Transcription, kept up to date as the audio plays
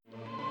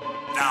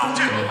Down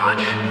too much.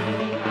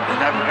 They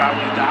never got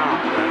me down.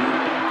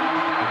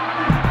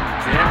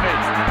 Damn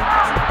it.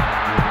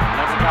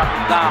 Never got me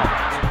down.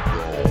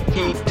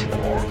 Heat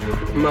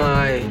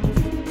my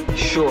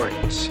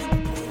shorts.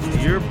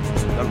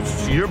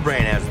 Your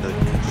brain has the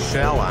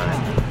shell on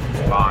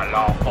it. My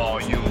love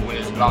for you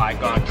is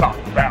like a truck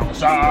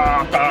bouncer.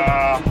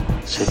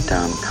 Sit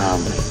down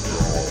calmly.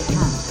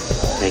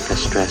 Take a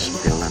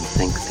stress pill and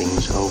think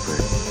things over.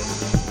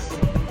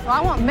 Well, I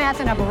want meth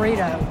and a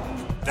burrito.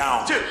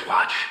 Down too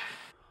much.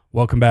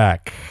 Welcome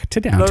back to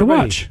Down Hello, to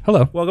everybody. Watch.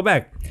 Hello. Welcome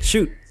back.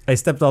 Shoot, I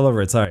stepped all over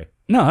it. Sorry.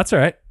 No, that's all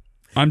right.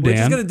 I'm We're Dan.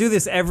 just gonna do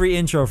this every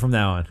intro from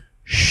now on.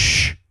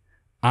 Shh.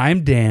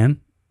 I'm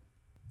Dan.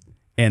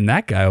 And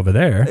that guy over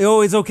there.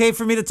 Oh, it's okay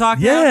for me to talk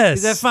now? Yes.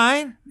 Is that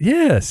fine?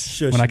 Yes.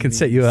 Shush when I can me,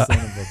 set you up. son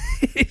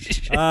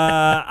of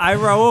I'm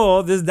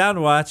Raul. This is Down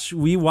to Watch.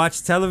 We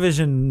watch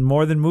television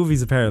more than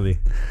movies, apparently.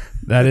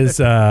 That is,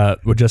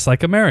 we're just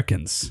like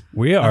Americans.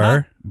 We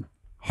are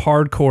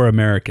hardcore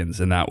Americans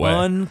in that way.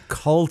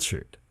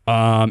 Uncultured.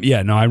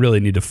 Yeah, no, I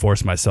really need to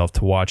force myself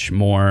to watch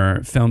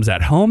more films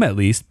at home at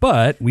least,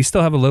 but we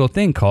still have a little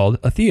thing called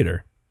a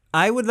theater.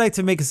 I would like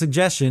to make a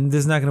suggestion. This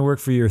is not going to work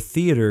for your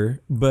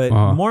theater, but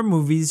more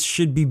movies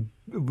should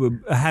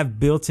have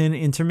built-in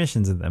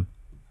intermissions in them.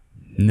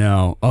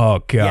 No. Oh,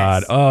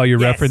 God. Yes. Oh,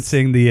 you're Yes.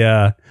 referencing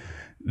the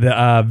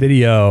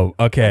video.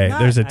 Okay,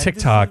 there's a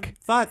TikTok.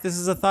 This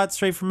is a thought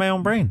straight from my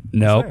own brain.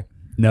 Nope.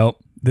 Nope.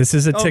 This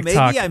is a Oh,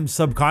 TikTok. maybe I'm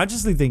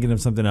subconsciously thinking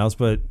of something else,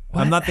 but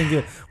I'm not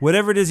thinking.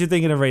 Whatever it is you're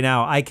thinking of right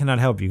now, I cannot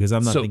help you because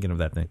I'm not thinking of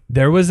that thing.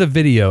 There was a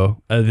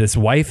video this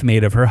wife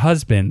made of her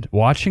husband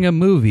watching a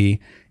movie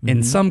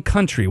in some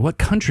country. What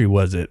country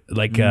was it?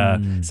 Like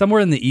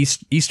somewhere in the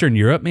Eastern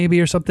Europe,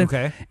 maybe, or something.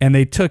 Okay. And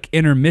they took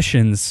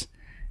intermissions.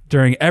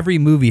 During every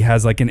movie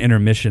has like an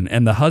intermission,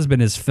 and the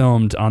husband is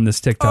filmed on this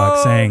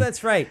TikTok saying,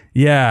 that's right.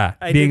 "Yeah,"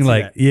 I being did see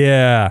like, that.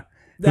 "Yeah."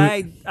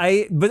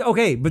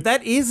 But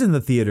that is in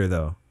the theater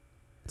though.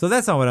 So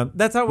that's not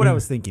what I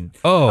was thinking.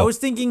 Oh. I was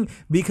thinking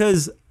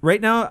because right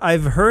now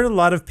I've heard a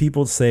lot of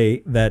people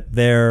say that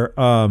they're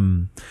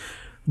in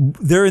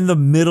the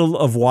middle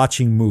of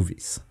watching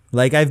movies.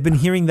 Like I've been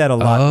hearing that a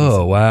lot. Oh,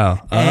 recently.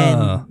 wow.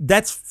 And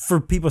that's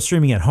for people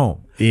streaming at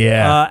home.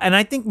 Yeah. And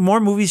I think more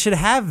movies should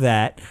have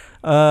that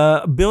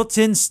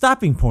built-in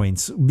stopping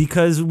points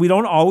because we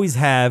don't always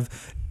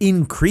have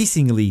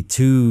increasingly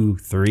 2,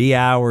 3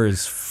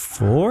 hours,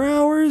 4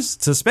 hours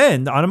to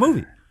spend on a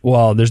movie.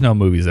 Well, there's no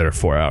movies that are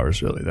 4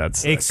 hours, really.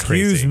 That's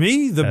Excuse crazy.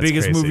 me, the That's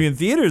biggest crazy. movie in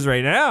theaters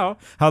right now.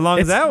 How long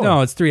is that one?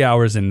 No, it's 3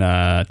 hours and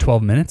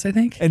 12 minutes, I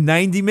think. And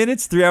 90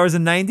 minutes? 3 hours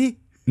and 90?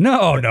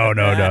 No.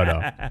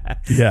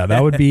 Yeah,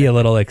 that would be a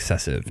little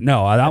excessive.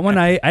 No, that one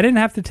I didn't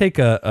have to take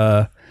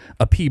a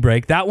pee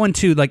break. That one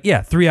too, like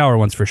 3 hour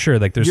ones for sure.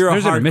 Like there's You're a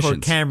hardcore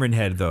intermissions. Cameron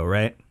head though,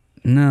 right?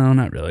 No,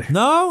 not really.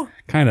 No?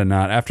 Kind of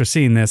not. After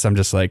seeing this, I'm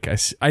just like,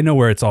 I know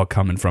where it's all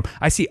coming from.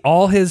 I see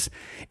all his,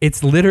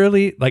 it's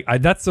literally like,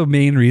 that's the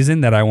main reason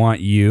that I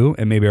want you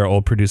and maybe our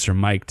old producer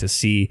Mike to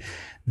see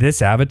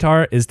this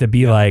Avatar is to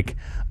be like,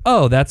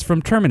 oh, that's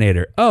from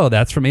Terminator. Oh,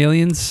 that's from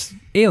Aliens.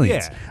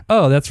 Yeah.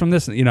 Oh, that's from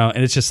this, and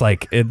it's just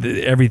like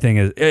everything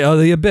is,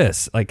 the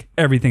Abyss. Like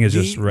everything is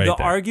just right The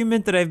there.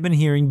 argument that I've been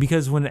hearing,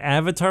 because when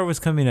Avatar was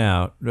coming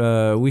out,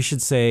 we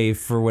should say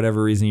for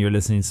whatever reason you're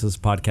listening to this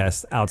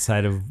podcast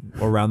outside of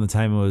around the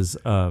time it was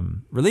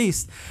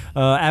released,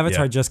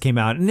 Avatar just came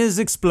out and is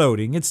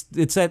exploding.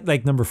 It's at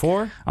like number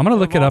 4. I'm going to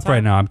look it up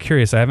right now. I'm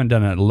curious. I haven't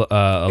done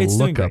a It's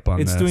doing look great. up on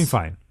this. It's doing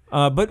fine.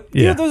 But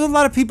Yeah. there's a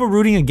lot of people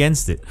rooting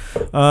against it.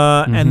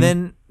 And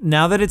then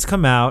now that it's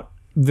come out,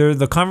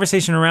 the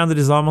conversation around it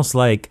is almost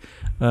like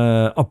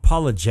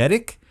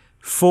apologetic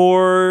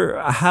for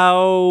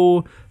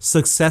how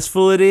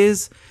successful it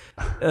is.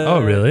 Oh,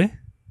 really?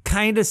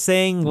 Kind of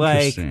saying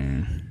like,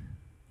 Interesting.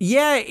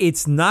 yeah,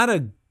 it's not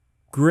a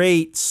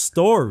great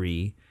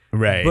story,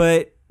 Right.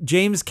 but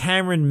James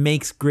Cameron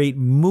makes great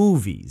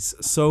movies,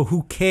 so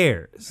who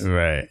cares?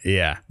 Right.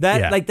 Yeah.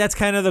 That's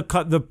kind of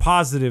the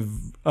positive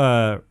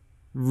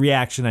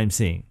reaction I'm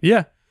seeing.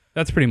 Yeah,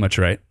 that's pretty much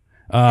right.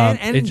 And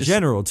it in just-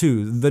 general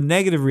too, the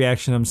negative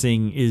reaction I'm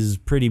seeing is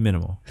pretty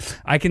minimal.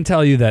 I can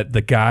tell you that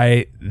the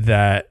guy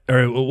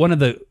or one of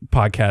the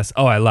podcasts.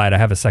 Oh, I lied. I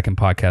have a second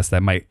podcast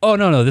that might. Oh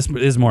no, this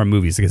is more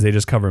movies because they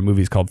just cover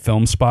movies called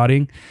Film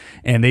Spotting,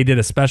 and they did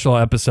a special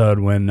episode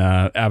when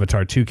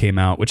Avatar 2 came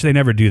out, which they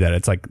never do that.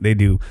 It's like they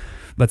do.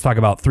 Let's talk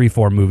about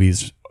 3-4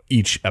 movies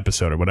each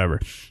episode or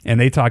whatever, and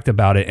they talked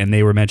about it, and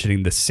they were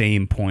mentioning the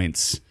same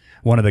points.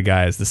 One of the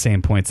guys, the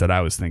same points that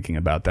I was thinking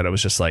about, that it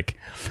was just like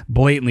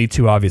blatantly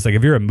too obvious. Like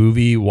if you're a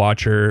movie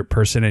watcher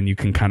person and you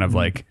can kind of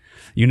like,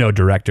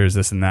 directors,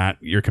 this and that,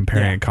 you're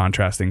comparing and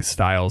contrasting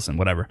styles and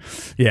whatever.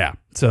 Yeah.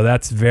 So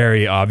that's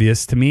very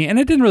obvious to me. And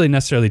it didn't really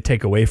necessarily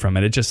take away from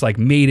it. It just like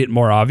made it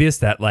more obvious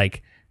that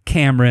like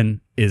Cameron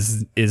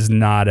is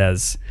not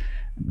as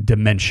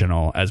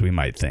dimensional as we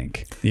might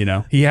think.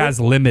 He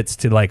has limits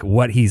to like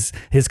what his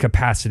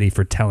capacity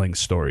for telling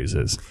stories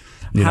is.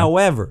 You know?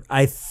 However,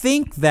 I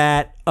think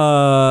that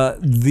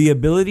the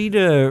ability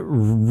to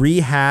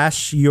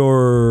rehash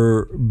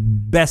your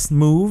best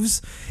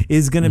moves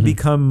is going to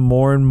become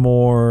more and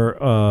more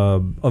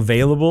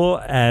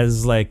available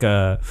as like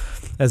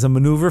as a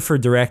maneuver for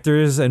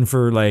directors and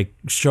for like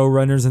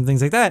showrunners and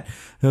things like that,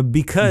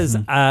 because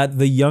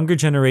the younger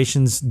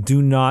generations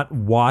do not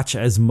watch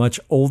as much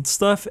old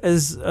stuff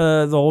as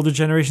the older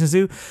generations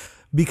do,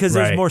 because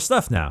there's Right. more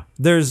stuff now.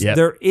 There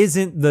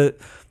isn't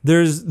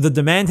the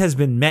demand has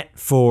been met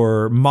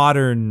for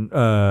modern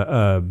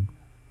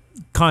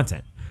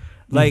content.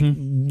 Like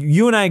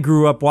you and I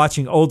grew up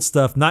watching old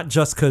stuff, not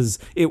just because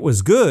it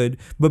was good,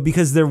 but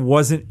because there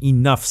wasn't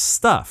enough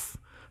stuff.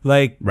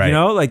 Like, Right. you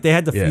know, like they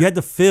had to, Yeah. you had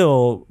to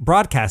fill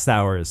broadcast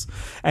hours,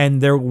 and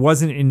there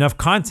wasn't enough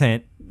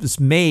content just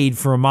made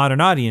for a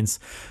modern audience.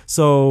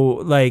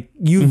 So like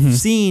you've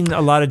seen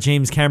a lot of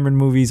James Cameron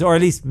movies, or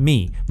at least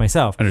me,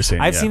 myself.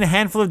 Understand, I've yeah. seen a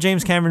handful of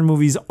James Cameron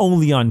movies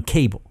only on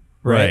cable.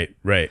 Right.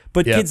 Right.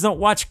 But Yep. kids don't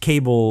watch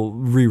cable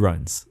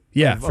reruns.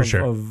 Yeah, of, for of-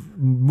 sure. Of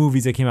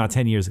movies that came out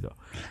 10 years ago.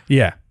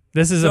 Yeah.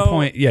 This is a So-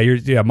 point.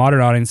 Yeah,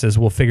 modern audiences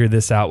will figure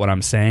this out, what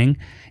I'm saying,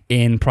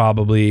 in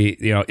probably,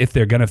 if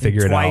they're going to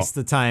figure it out. Twice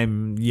the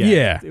time.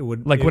 Yeah. Yeah,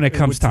 like when it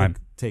comes would time.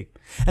 Take.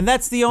 And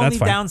that's the only That's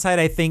fine. downside,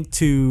 I think,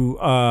 to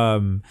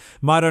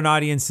modern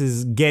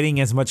audiences getting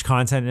as much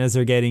content as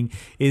they're getting,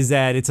 is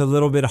that it's a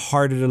little bit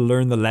harder to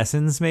learn the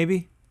lessons,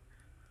 maybe.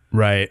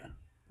 Right.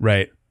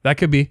 That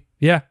could be.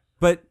 Yeah.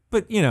 But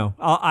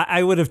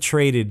I would have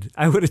traded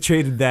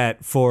that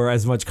for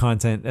as much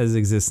content as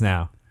exists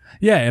now.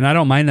 Yeah, and I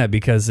don't mind that,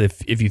 because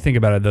if you think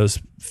about it, those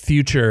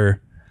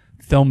future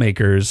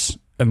filmmakers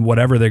and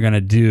whatever they're going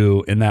to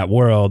do in that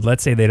world,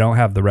 let's say they don't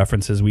have the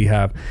references we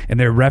have, and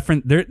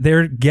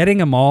they're getting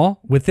them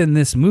all within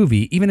this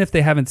movie, even if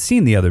they haven't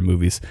seen the other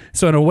movies.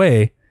 So in a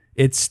way,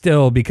 it's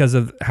still because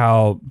of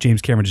how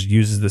James Cameron just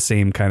uses the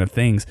same kind of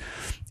things.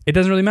 It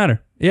doesn't really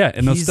matter. Yeah,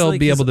 and they'll He's still like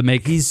be his- able to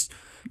make.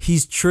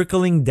 He's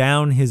trickling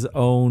down his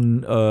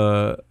own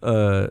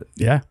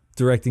Yeah,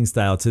 directing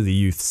style to the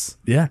youths.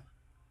 yeah,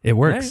 it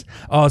works.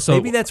 Oh, so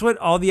Maybe that's what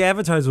all the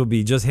avatars will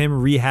be, just him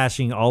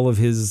rehashing all of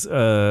his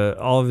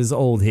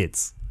old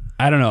hits.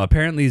 I don't know.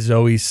 Apparently,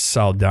 Zoe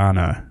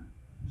Saldana.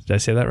 Did I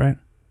say that right?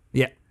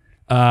 Yeah.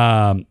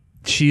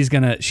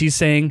 She's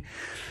saying,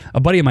 a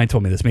buddy of mine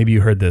told me this, maybe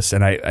you heard this,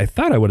 and I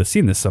thought I would have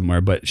seen this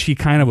somewhere, but she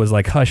kind of was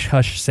like hush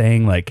hush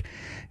saying like,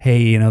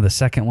 hey, the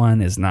second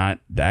one is not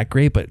that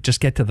great, but just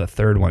get to the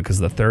third one, because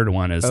the third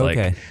one is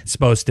Okay. like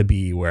supposed to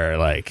be where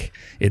like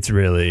it's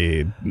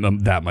really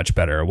that much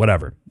better or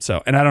whatever.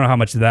 So, and I don't know how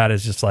much of that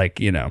is just like,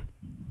 I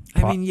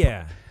mean,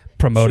 yeah.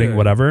 promoting Sure.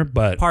 whatever,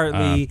 but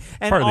Partly.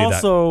 And partly that.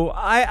 also,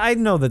 I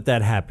know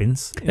that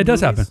happens. in It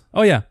does movies. happen.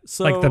 Oh yeah.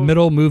 So- like the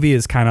middle movie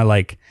is kind of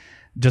like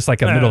just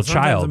like a middle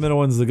Sometimes child. the middle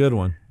one's the good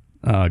one.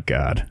 Oh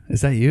God,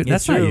 is that you?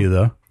 That's not true. you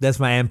though. That's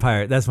my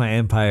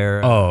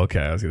Empire. Oh, okay.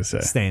 I was gonna say.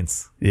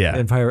 stance. Yeah.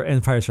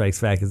 Empire Strikes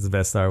Back is the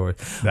best Star Wars.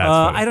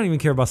 funny. I don't even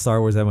care about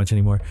Star Wars that much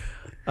anymore.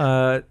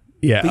 Yeah.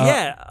 But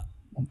yeah.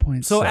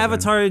 1.7. So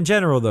Avatar in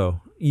general, though,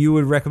 you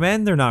would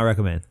recommend or not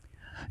recommend?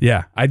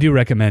 Yeah, I do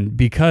recommend,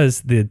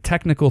 because the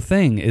technical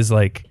thing is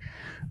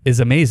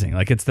amazing.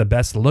 Like, it's the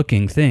best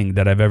looking thing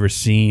that I've ever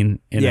seen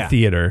in Yeah. a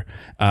theater.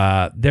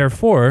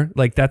 Therefore,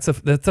 like that's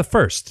a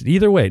first.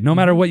 Either way, no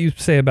matter what you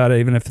say about it,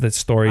 even if the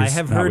story's I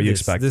have not heard what you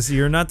this. expect.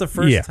 You're not the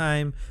first Yeah.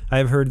 time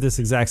I've heard this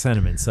exact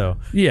sentiment. So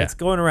Yeah. it's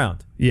going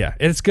around. Yeah,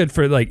 it's good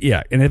for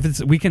and if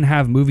we can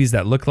have movies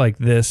that look like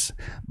this,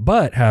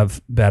 but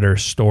have better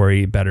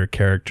story, better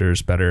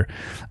characters, better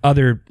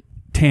other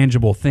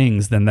tangible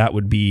things, then that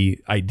would be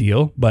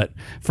ideal. But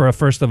for a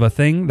first of a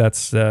thing,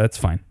 that's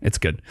fine. It's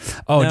good.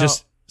 Oh, Now-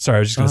 sorry, I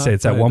was just gonna say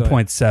it's at go ahead.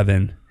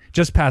 1.7,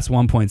 just past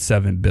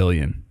 1.7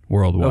 billion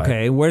worldwide.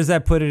 Okay, where does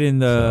that put it in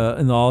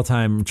the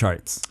all-time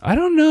charts? I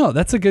don't know.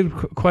 That's a good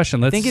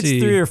question. Let's I think it's see.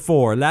 3 or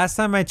 4. Last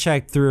time I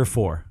checked, 3 or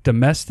 4.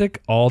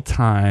 Domestic all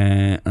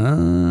time.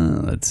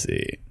 Let's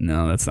see.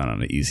 No, that's not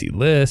on an easy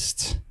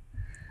list.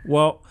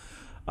 Well,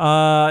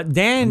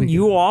 Dan,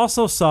 you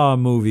also saw a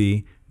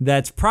movie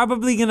that's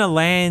probably gonna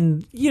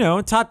land,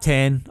 top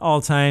 10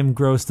 all-time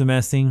gross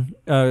domestic.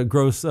 I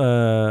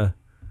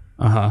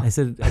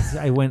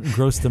went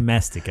gross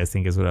domestic, I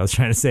think is what I was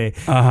trying to say.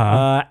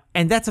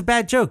 And that's a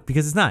bad joke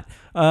because it's not.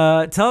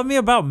 Tell me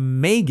about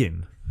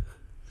Megan.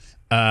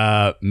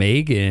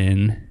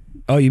 Megan.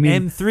 Oh, you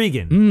mean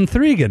M3gan.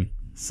 Threegan.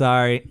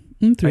 Sorry.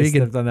 I Threegan.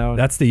 stepped on that one.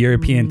 That's the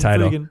European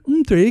title. Threegan.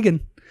 Threegan.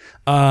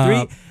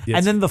 Three,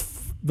 and then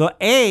the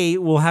A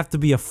will have to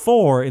be a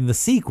 4 in the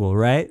sequel,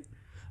 right?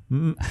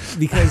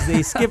 Because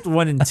they skipped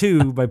 1 and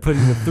 2 by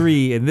putting the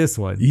 3 in this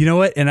one. You know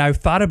what? And I've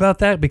thought about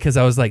that because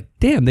I was like,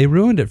 damn, they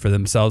ruined it for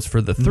themselves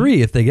for the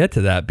 3 if they get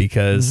to that,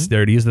 because they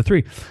already used the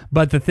 3.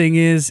 But the thing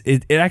is,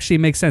 it actually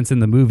makes sense in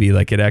the movie.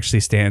 Like, it actually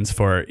stands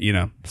for,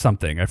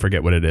 something. I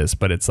forget what it is,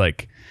 but it's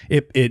like,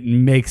 it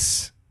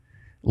makes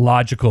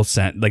logical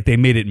sense. Like, they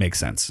made it make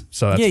sense.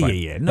 So that's fine.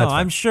 Yeah. No, That's fine.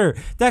 I'm sure.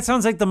 That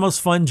sounds like the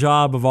most fun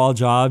job of all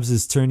jobs,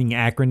 is turning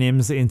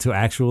acronyms into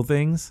actual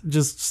things.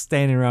 Just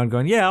standing around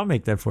going, yeah, I'll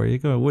make that for you.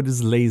 Go, what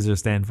does laser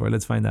stand for?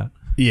 Let's find out.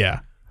 Yeah.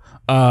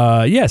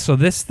 Yeah. So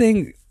this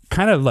thing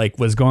kind of like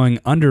was going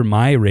under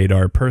my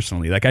radar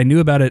personally. Like I knew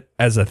about it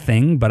as a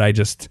thing, but I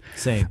just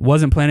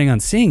wasn't planning on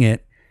seeing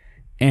it.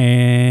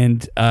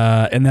 And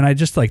then I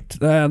just like,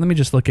 let me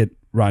just look at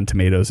Rotten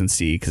Tomatoes and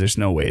see, because there's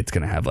no way it's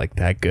going to have like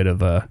that good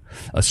of a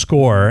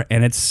score.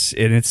 And it's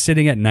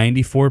sitting at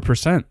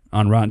 94%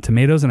 on Rotten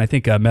Tomatoes. And I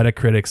think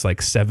Metacritic's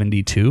like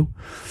 72,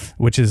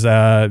 which is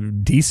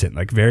decent,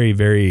 like very,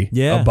 very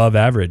above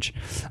average.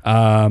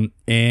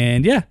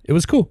 And yeah, it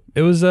was cool.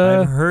 It was,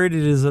 I've heard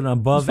it is an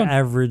above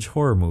average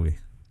horror movie.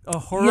 A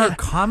horror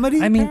comedy,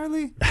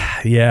 apparently?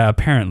 Yeah,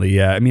 apparently.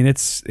 Yeah. I mean, it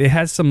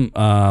has some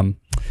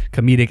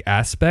comedic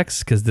aspects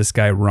because this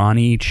guy,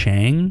 Ronnie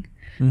Chang,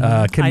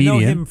 comedian. I know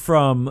him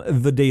from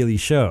The Daily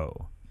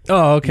Show.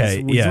 Oh,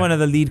 okay. He's one of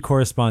the lead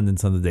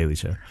correspondents on The Daily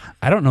Show.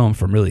 I don't know him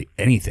from really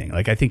anything.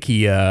 Like, I think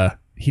he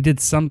did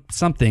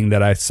something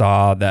that I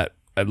saw that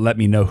let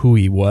me know who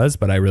he was,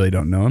 but I really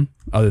don't know him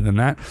other than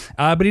that.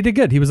 But he did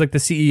good. He was like the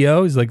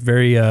CEO. He's like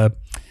very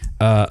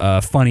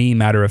funny,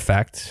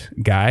 matter-of-fact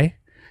guy.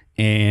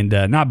 And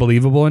not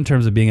believable in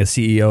terms of being a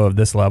CEO of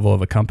this level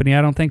of a company,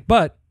 I don't think.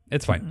 But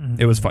it's fine.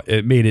 It was fun.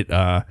 It made it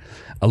a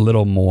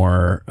little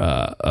more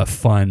a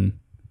fun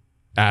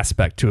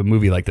aspect to a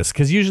movie like this,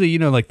 because usually, you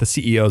know, like the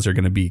CEOs are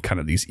going to be kind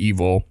of these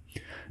evil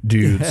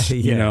dudes,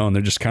 you know, and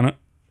they're just kind of,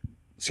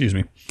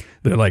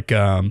 they're like,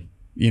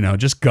 you know,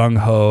 just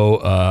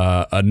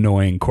gung-ho,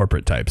 annoying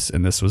corporate types,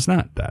 and this was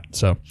not that.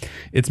 So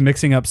it's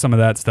mixing up some of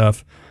that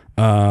stuff.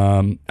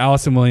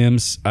 Allison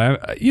Williams, I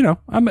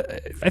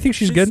think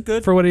she's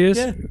good for what it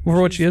is, for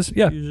what she is.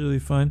 Yeah, usually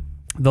fine.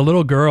 The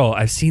little girl,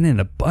 I've seen in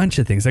a bunch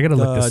of things. I got to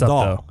look this up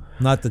though.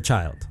 Not the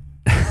child.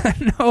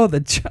 No,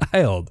 the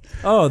child.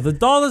 Oh, the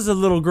doll is a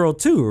little girl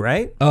too,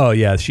 right? Oh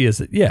yeah, she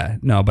is. Yeah,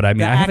 no, but I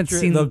mean, I haven't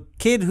seen the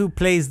kid who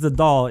plays the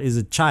doll is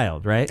a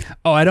child, right?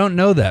 Oh, I don't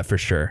know that for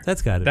sure.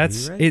 That's got to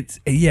be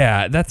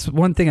right. That's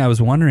one thing I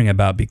was wondering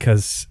about,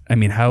 because I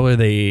mean, how are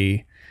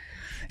they?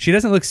 She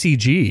doesn't look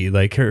CG.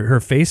 Like her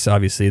face,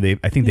 obviously,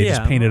 I think they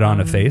just painted on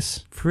a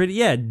face.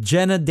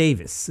 Jenna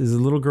Davis is a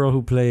little girl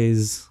who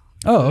plays.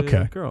 Oh,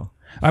 okay. Girl.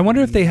 I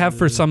wonder if they have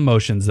for some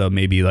motions though,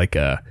 maybe like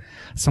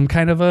some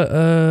kind of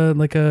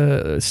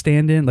a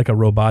stand-in, like a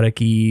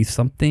robotic-y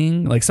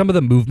something. Like some of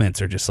the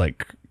movements are just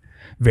like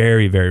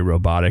very, very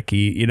robotic-y,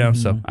 you know.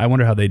 So I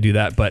wonder how they do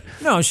that. But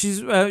no,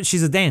 she's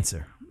a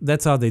dancer.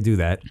 That's how they do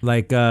that.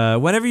 Like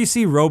whenever you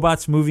see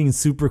robots moving in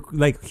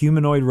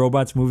humanoid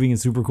robots moving in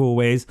super cool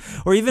ways,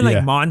 or even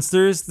like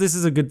monsters, this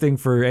is a good thing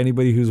for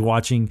anybody who's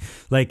watching,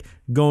 like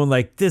going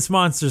like, this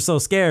monster's so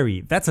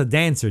scary. That's a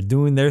dancer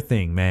doing their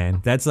thing,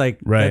 man. That's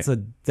like that's a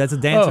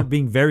dancer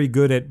being very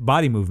good at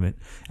body movement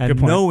and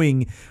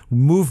knowing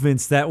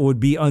movements that would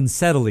be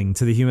unsettling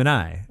to the human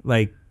eye.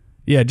 Like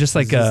just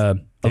like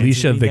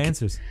Alicia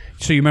Vikander.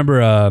 So you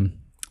remember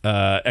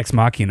Ex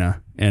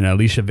Machina, and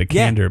Alicia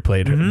Vikander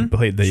played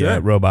the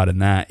robot in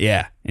that.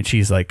 Yeah, and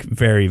she's like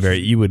very, very.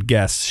 You would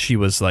guess she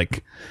was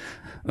like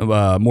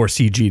more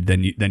CG'd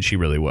than she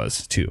really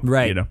was too.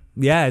 Right. You know.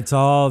 Yeah, it's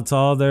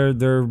all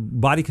their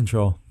body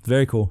control. It's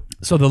very cool.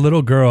 So the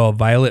little girl,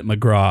 Violet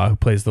McGraw, who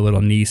plays the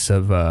little niece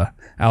of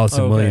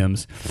Allison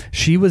Williams,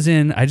 she was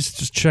in. I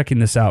just checking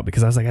this out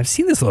because I was like, I've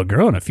seen this little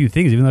girl in a few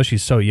things, even though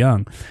she's so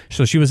young.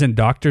 So she was in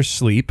Doctor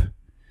Sleep,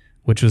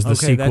 which was the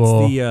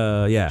sequel, that's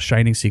the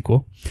Shining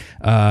sequel,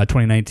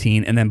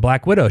 2019. And then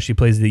Black Widow, she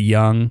plays the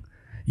young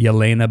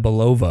Yelena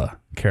Belova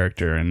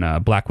character in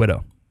Black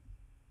Widow.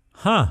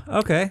 Huh,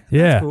 okay.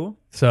 Yeah. That's cool.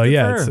 So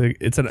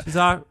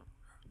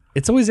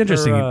it's always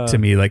interesting to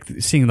me, like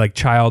seeing like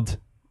child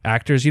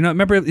actors. You know,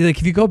 remember like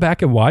if you go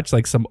back and watch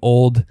like some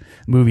old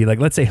movie, like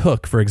let's say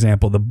Hook, for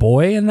example, the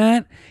boy in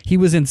that, he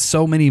was in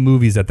so many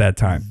movies at that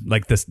time.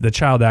 Like the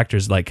child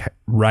actors like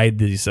ride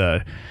these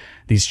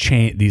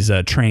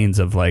trains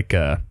of like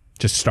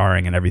just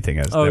starring and everything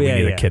that we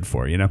need a kid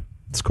for, you know.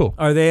 It's cool.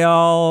 Are they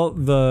all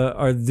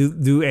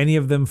do any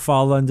of them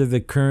fall under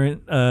the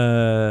current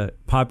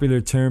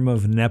popular term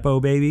of Nepo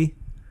baby?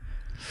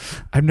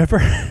 I've never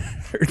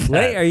heard that.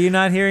 Wait, are you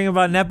not hearing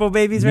about Nepo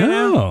babies right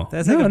now?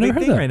 That's like a big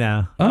thing right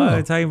now.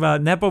 They're talking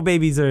about Nepo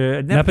babies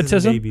or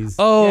nepotism babies.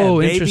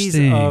 Oh,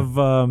 interesting. Babies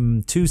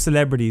of two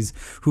celebrities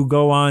who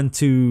go on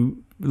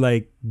to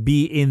like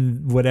be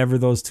in whatever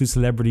those two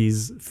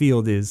celebrities'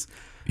 field is.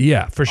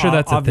 Yeah, for sure.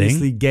 That's a thing.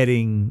 Obviously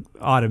getting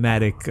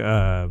automatic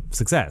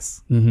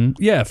success. Mm-hmm.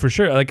 Yeah, for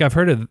sure. Like I've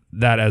heard of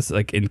that as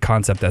like in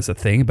concept as a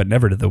thing, but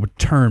never the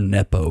term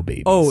Nepo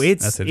babies. Oh,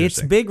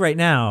 it's big right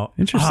now.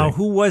 Interesting.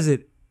 Who was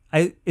it?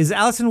 Is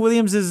Allison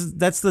Williams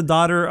that's the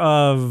daughter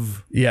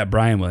of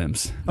Brian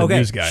Williams, the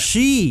news guy.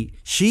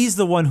 She's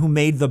the one who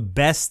made the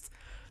best.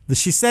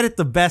 She said it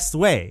the best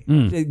way.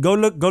 Go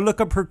look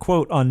up her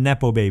quote on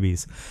Nepo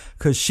babies,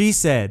 because she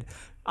said,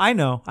 "I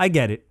know, I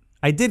get it.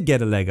 I did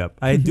get a leg up.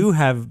 I do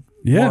have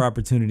more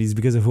opportunities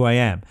because of who I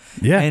am.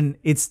 Yeah,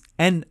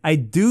 and I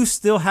do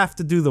still have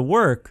to do the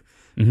work.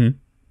 Mm-hmm.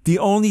 The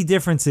only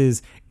difference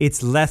is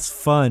it's less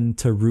fun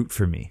to root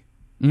for me."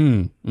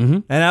 Mm-hmm.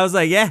 And I was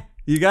like, "Yeah,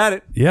 you got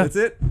it. Yeah, that's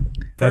it.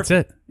 That's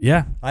it.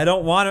 Yeah. I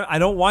don't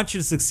want you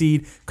to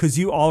succeed because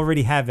you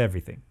already have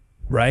everything.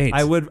 Right.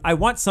 I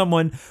want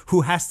someone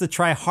who has to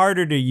try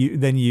harder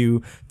than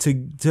you to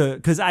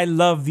because I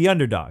love the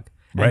underdog.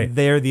 And Right.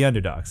 they're the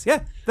underdogs.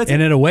 Yeah. That's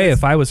And it. in a way,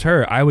 if I was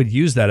her, I would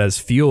use that as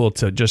fuel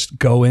to just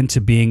go into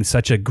being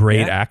such a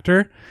great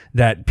actor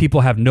that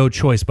people have no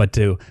choice but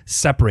to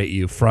separate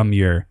you from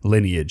your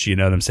lineage. You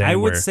know what I'm saying? I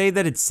would Where- say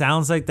that it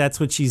sounds like that's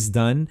what she's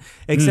done,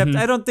 except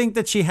I don't think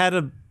that she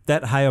had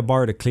that high a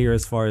bar to clear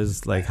as far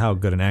as like how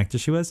good an actor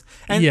she was,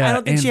 and Yeah, I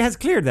don't think and- she has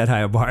cleared that high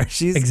a bar.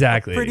 She's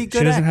Exactly. a pretty good.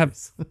 She doesn't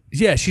actress. have.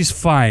 Yeah, she's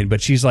fine,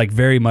 but she's like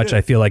very much.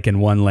 I feel like in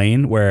one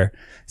lane where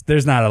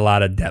there's not a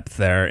lot of depth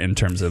there in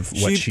terms of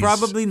what She she's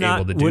probably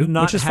able to do, would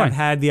not which is have fine.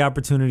 had the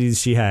opportunities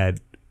she had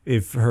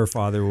if her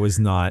father was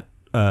not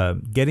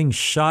getting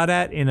shot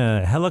at in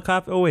a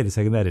helicopter. Oh wait a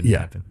second, that didn't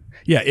happen.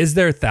 Yeah, is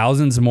there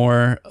thousands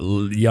more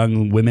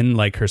young women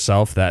like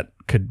herself that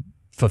could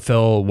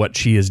fulfill what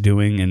she is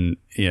doing in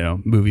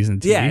movies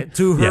and TV? Yeah,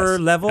 to her Yes,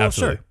 level,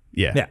 absolutely. sure.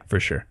 Yeah, Yeah. for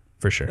sure.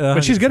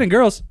 But she's good in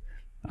Girls.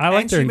 I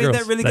like And her she in made Girls.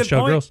 that really good show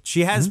point. Girls.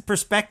 She has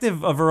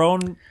perspective of her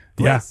own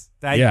Yeah. place.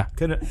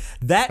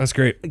 That's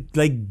great.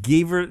 Like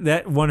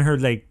that won her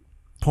like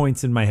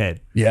points in my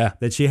head. Yeah,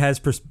 That she has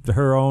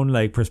her own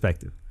like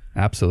perspective.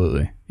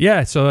 absolutely.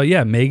 Yeah. So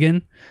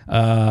Megan.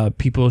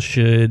 People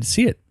should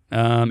see it.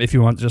 If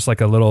you want just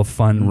like a little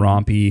fun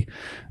rompy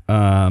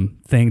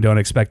thing, don't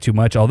expect too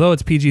much. Although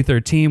it's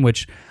PG-13,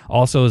 which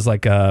also is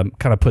like kind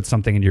of puts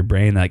something in your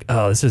brain like,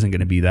 oh, this isn't going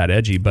to be that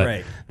edgy. But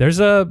Right. there's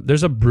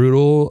a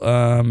brutal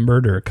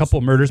murder, a couple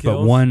murders, but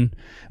kills?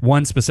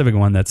 one specific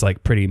one that's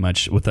like pretty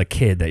much with a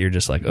kid that you're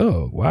just like,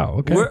 oh wow,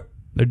 okay,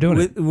 they're doing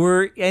it.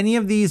 Were any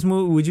of these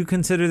would you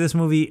consider this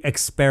movie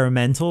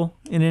experimental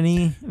in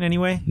any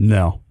way?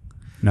 No,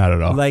 not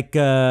at all. Like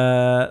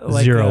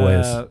Zero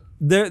ways.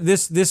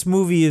 This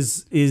movie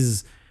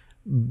is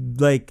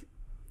like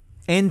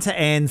end to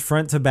end,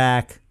 front to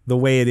back, the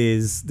way it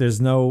is. There's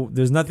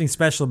nothing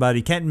special about it.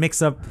 You can't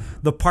mix up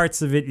the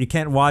parts of it. You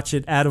can't watch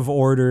it out of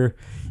order.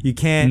 You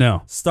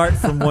can't start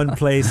from one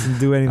place and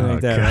do anything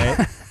like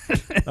that,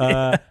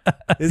 right?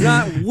 It's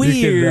not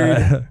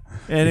weird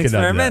and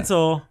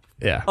experimental.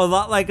 Yeah. A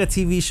lot like a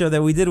TV show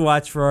that we did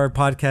watch for our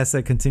podcast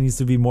that continues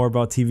to be more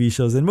about TV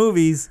shows and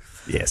movies.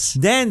 Yes.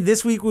 Then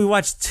this week we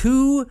watched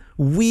 2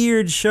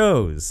 weird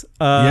shows.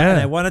 And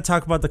I want to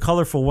talk about the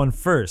colorful one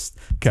first.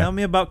 Tell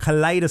me about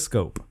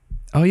Kaleidoscope.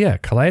 Oh yeah,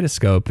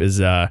 Kaleidoscope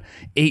is a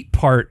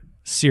 8-part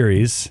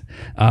series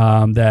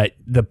that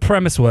the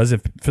premise was,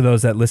 if for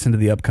those that listen to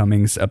the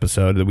Upcomings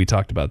episode that we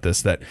talked about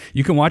this, that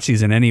you can watch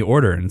these in any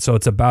order. And so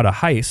it's about a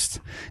heist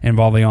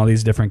involving all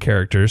these different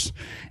characters.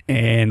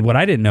 And what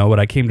I didn't know, what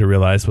I came to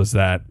realize was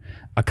that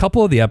a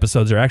couple of the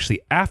episodes are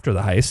actually after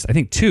the heist. I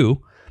think two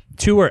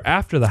are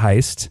after the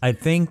heist. I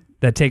think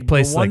that take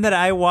place. The one that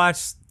I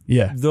watched.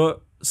 Yeah. The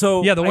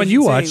one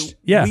you watched.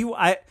 Yeah.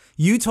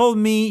 You told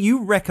me,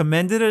 you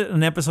recommended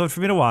an episode for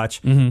me to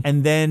watch, Mm-hmm.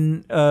 and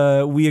then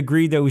we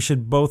agreed that we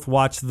should both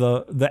watch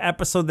the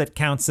episode that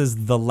counts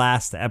as the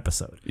last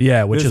episode.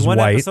 Yeah, which There's is one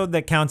White. episode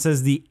that counts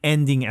as the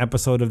ending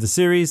episode of the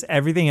series.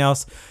 Everything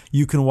else,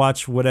 you can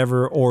watch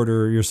whatever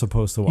order you're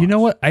supposed to watch. You know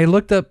what? I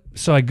looked up,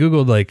 so I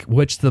Googled like,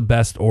 what's the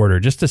best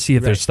order, just to see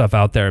if there's stuff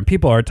out there. And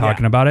people are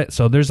talking about it.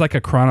 So there's like a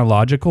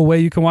chronological way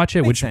you can watch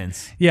it. Makes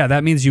sense. Yeah,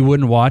 that means you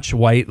wouldn't watch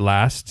White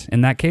last.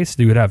 In that case,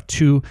 you would have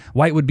 2.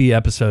 White would be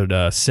episode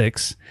 6.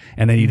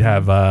 And then you'd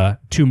have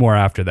 2 more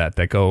after that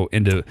go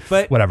into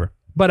whatever.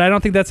 But I don't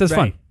think that's as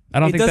fun. I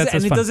don't think that's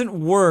as and fun. it doesn't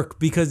work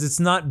because it's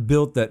not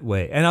built that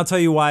way. And I'll tell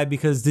you why.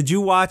 Because did you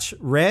watch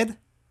Red?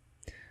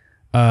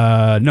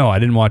 No, I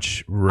didn't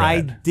watch Red.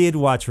 I did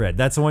watch Red.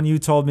 That's the one you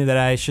told me that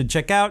I should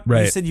check out.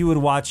 Right. You said you would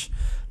watch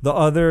the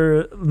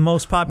other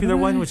most popular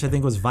one, which I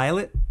think was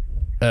Violet.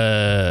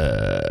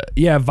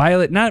 Yeah,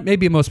 Violet, not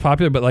maybe most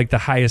popular, but like the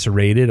highest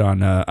rated on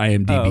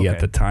IMDb at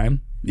the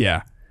time.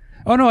 Yeah.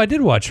 Oh no, I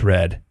did watch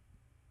Red.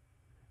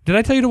 Did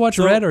I tell you to watch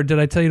Red, or did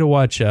I tell you to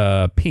watch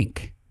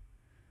Pink?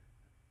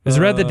 It was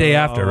Red the day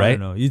after, right?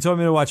 No, you told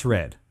me to watch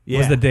Red. It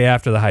was the day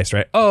after the heist,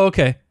 right? Oh,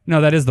 okay.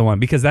 No, that is the one,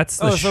 because that's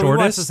the so shortest. we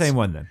watched the same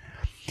one then.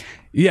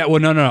 Yeah, well,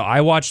 no.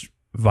 I watched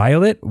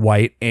Violet,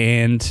 White,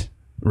 and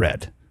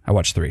Red. I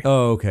watched 3.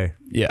 Oh, okay.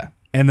 Yeah.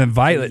 And then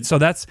Violet, so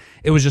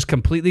it was just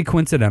completely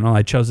coincidental.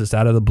 I chose this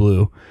out of the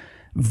blue.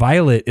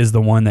 Violet is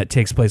the one that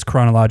takes place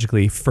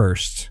chronologically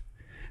first.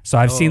 So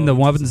I've seen the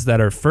ones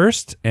that are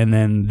first, and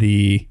then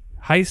the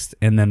heist,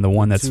 and then the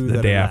one that's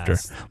the day after.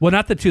 Last. Well,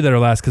 not the 2 that are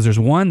last, because there's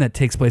one that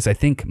takes place, I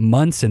think,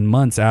 months and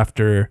months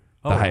after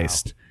the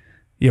heist. Wow.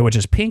 Yeah, which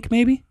is Pink,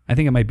 maybe? I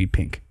think it might be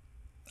Pink.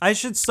 I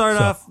should start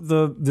off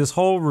this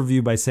whole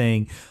review by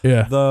saying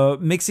the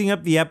mixing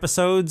up the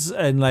episodes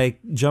and like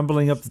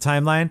jumbling up the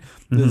timeline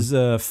is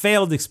a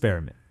failed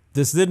experiment.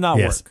 This did not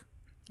work.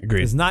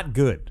 Agreed. It's not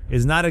good.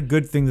 It's not a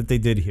good thing that they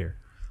did here.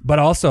 But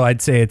also,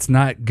 I'd say it's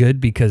not good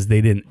because they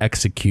didn't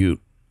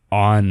execute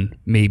on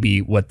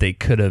maybe what they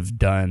could have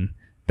done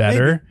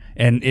better.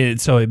 Maybe.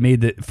 And so it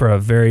made it for a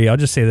very, I'll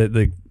just say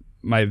that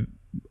my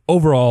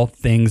overall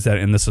things that,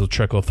 and this will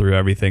trickle through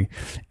everything,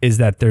 is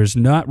that there's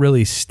not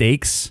really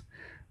stakes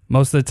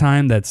most of the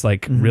time that's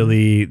like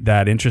really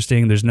that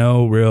interesting. There's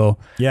no real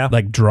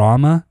like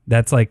drama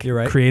that's like You're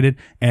right. created,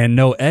 and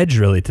no edge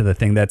really to the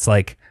thing that's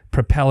like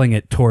propelling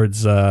it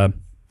towards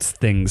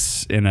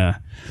things in an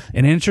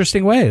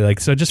interesting way.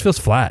 Like, so it just feels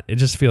flat. It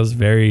just feels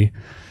very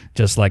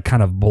just like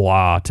kind of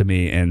blah to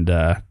me, and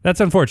that's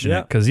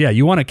unfortunate because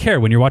you want to care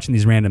when you're watching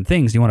these random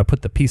things. You want to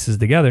put the pieces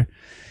together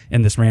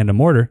in this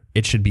random order.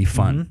 It should be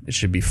fun. It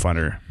should be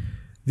funner.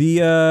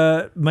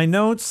 The my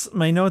notes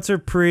are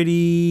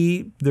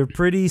pretty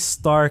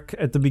stark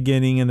at the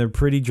beginning, and they're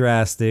pretty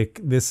drastic.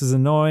 This is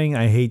annoying.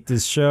 I hate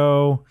this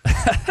show.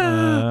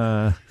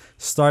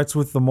 Starts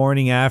with the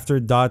morning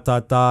after ...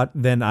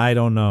 then I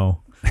don't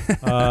know.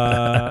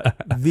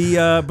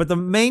 But the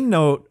main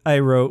note I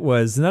wrote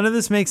was, none of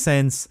this makes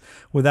sense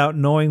without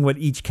knowing what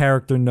each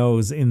character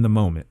knows in the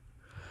moment.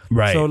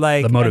 Right. So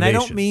like, the and I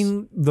don't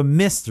mean the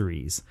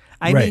mysteries.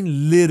 I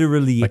mean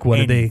literally like what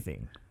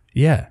anything.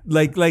 Yeah.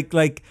 Like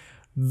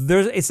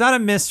there's, it's not a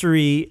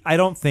mystery, I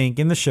don't think,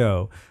 in the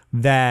show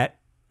that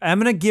I'm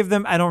going to give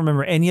them, I don't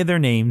remember any of their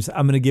names.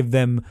 I'm going to give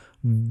them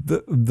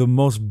the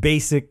most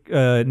basic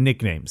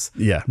nicknames.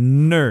 Yeah.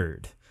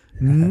 Nerd,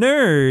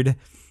 and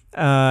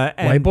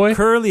White boy?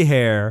 curly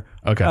hair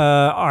Okay.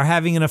 are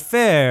having an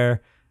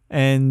affair,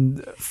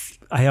 and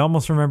I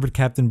almost remembered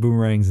Captain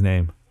Boomerang's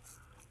name.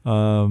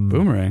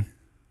 Boomerang.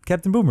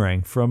 Captain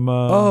Boomerang from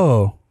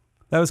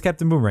that was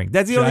Captain Boomerang.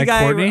 That's the only Jai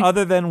guy Courtney?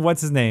 other than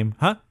what's his name,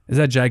 huh? Is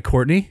that Jai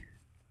Courtney?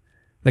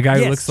 The guy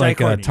who looks Jai like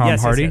Courtney. Tom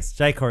Hardy? Yes,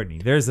 Jai Courtney.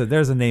 There's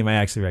a name I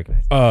actually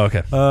recognize. Oh,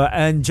 okay.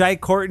 And Jai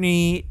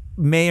Courtney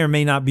may or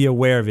may not be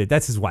aware of it.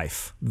 That's his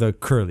wife, the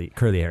curly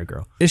hair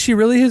girl. Is she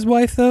really his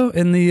wife though?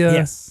 In the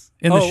Yes.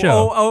 in the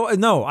show? Oh,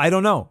 no, I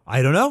don't know.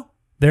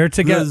 They're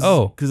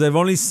together. Because I've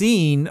only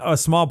seen a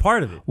small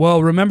part of it.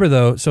 Well, remember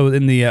though. So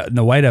in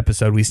the White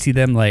episode, we see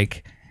them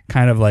like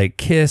kind of like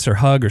kiss or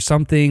hug or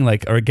something,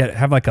 like, or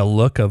have like a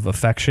look of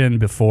affection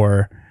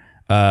before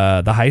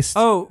the heist.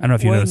 Oh, I don't know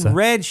if you noticed that.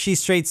 Red, she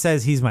straight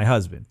says he's my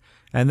husband,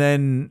 and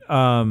then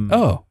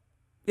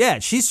yeah,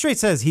 she straight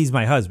says he's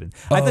my husband.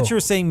 I thought you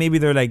were saying maybe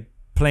they're like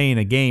playing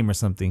a game or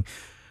something,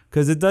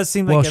 because it does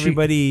seem like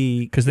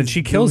everybody. Because then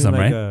she kills him,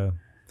 like right?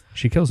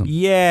 She kills him.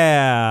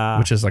 Yeah,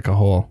 Which is like a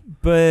whole.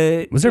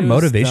 But was there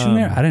motivation dumb.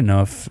 there? I didn't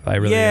know if I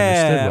really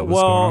understood what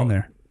was going on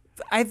there.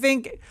 I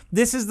think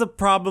this is the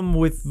problem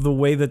with the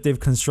way that they've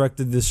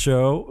constructed this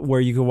show, where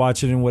you can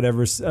watch it in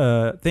whatever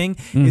thing,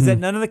 is that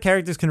none of the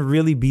characters can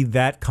really be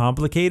that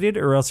complicated,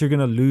 or else you're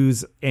going to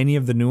lose any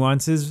of the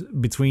nuances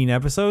between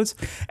episodes.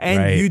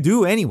 And you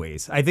do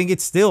anyways. I think that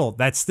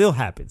still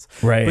happens.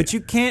 Right. But you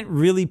can't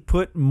really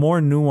put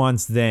more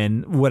nuance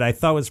than what I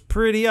thought was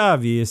pretty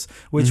obvious,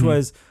 which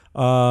was,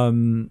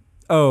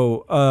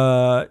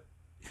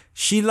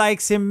 she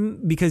likes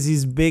him because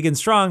he's big and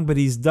strong, but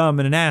he's dumb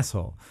and an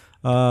asshole.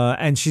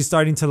 And she's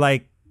starting to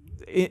like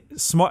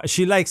smart.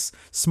 She likes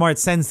smart,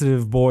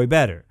 sensitive boy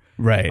better,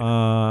 right?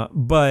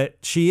 But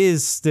she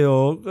is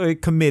still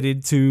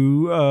committed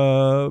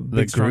to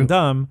big, strong,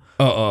 dumb.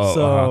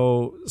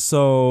 So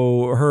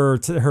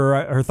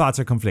her thoughts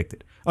are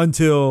conflicted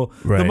until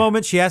the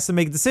moment she has to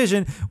make a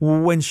decision.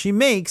 When she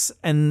makes,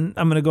 and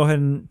I'm gonna go ahead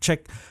and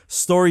check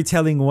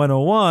Storytelling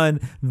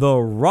 101, the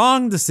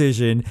wrong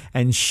decision,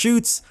 and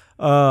shoots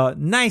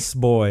nice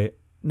boy,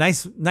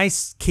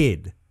 nice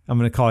kid. I'm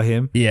going to call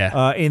him.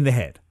 Yeah. In the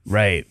head.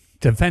 Right.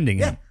 Defending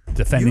him.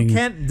 Defending. You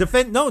can't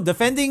defend. No,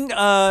 defending.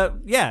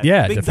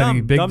 Big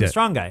defending dumb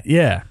strong guy.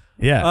 Yeah.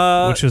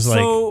 Yeah. Which is like.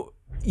 So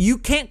you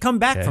can't come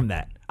back from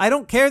that. I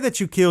don't care that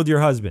you killed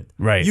your husband.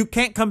 Right. You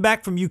can't come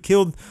back from you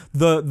killed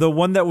the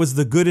one that was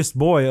the goodest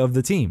boy of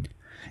the team.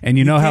 And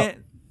you know how.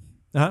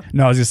 Uh-huh.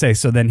 No, I was gonna say.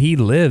 So then he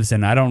lives,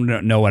 and I don't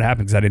know what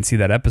happened because I didn't see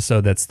that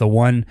episode. That's the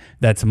one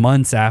that's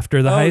months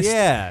after the heist.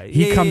 Yeah,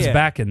 he comes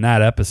back in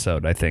that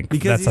episode. I think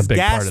because that's a big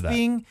part of that.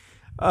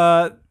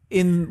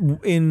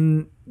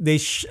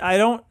 I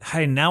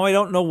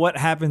don't know what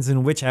happens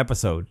in which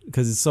episode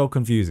because it's so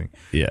confusing.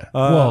 Yeah.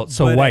 But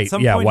White. At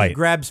some yeah, point White. He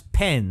grabs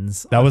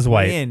pens. That was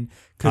White.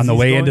 On the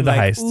way into the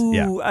heist. Ooh,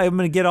 yeah. I'm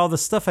gonna get all the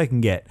stuff I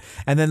can get,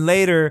 and then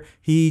later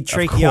he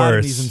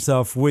tracheotomies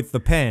himself with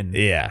the pen.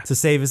 Yeah. To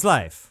save his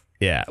life.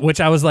 Yeah, which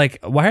I was like,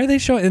 why are they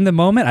showing in the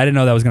moment? I didn't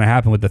know that was going to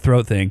happen with the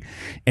throat thing.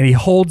 And he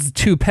holds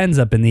two pens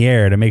up in the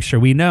air to make sure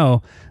we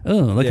know, oh,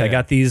 look, I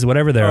got these,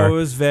 whatever they are. It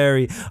was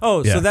very...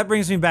 so that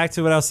brings me back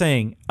to what I was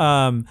saying.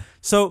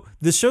 So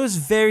the show is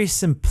very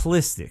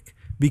simplistic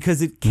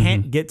because it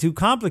can't get too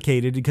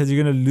complicated because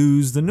you're going to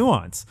lose the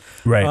nuance.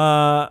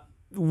 Right.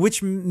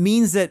 Which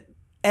means that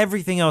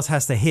everything else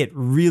has to hit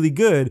really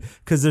good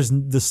because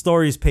the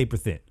story's paper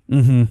thin.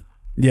 Mm-hmm.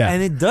 Yeah.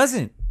 And it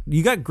doesn't.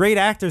 You got great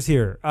actors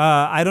here.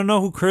 I don't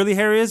know who Curly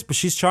Hair is, but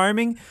she's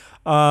charming.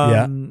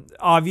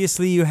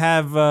 Obviously, you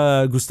have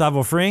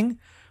Gustavo Fring.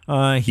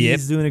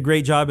 He's doing a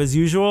great job as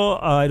usual.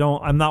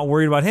 I'm not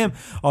worried about him.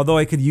 Although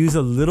I could use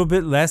a little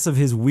bit less of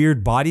his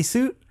weird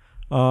bodysuit,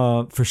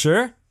 for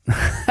sure.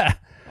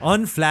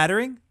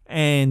 Unflattering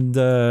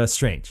and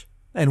strange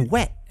and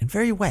wet and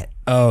very wet.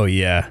 Oh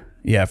yeah,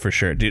 Yeah, for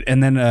sure, dude.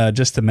 And then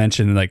just to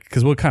mention, like,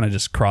 because we'll kind of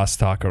just cross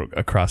talk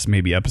across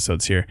maybe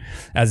episodes here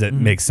as it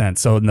makes sense.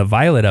 So in the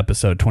Violet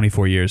episode,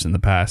 24 years in the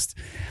past,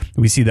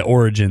 we see the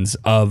origins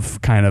of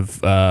kind of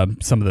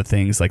some of the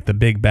things, like the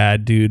big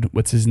bad dude.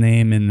 What's his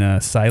name in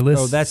Silas?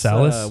 Oh, that's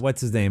Salus.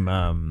 what's his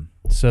name?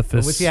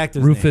 Sophus, what's the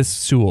actor's Rufus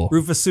Sewell.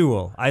 Rufus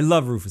Sewell. I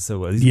love Rufus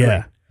Sewell. He's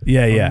Yeah. great.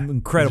 Yeah.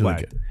 Incredible He's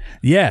really actor. good.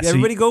 Yeah. Yeah,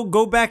 everybody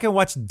go back and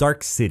watch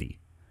Dark City.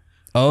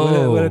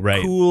 What a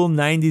right. cool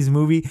 90s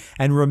movie.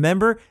 And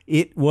remember,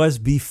 it was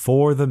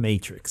before The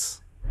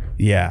Matrix.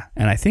 Yeah,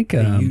 and I think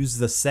They used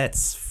the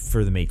sets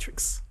for The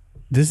Matrix.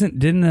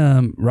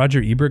 didn't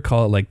Roger Ebert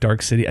call it like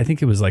Dark City? I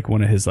think it was like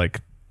one of his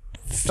like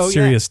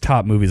serious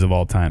top movies of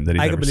all time that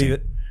he's I ever can believe seen.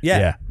 it.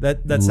 Yeah.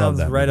 That Love sounds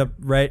that right movie.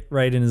 up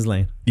right in his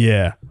lane.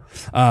 Yeah.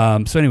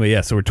 So anyway,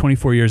 yeah. So we're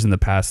 24 years in the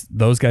past.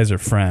 Those guys are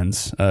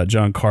friends,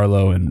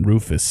 Giancarlo and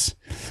Rufus,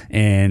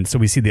 and so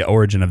we see the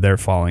origin of their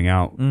falling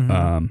out.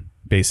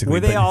 Basically, Were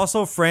they But-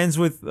 also friends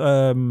with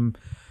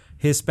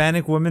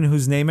Hispanic woman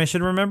whose name I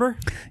should remember?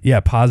 Yeah,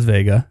 Paz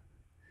Vega.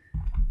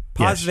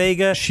 Paz Yeah,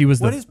 Vega. she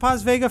was What the- is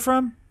Paz Vega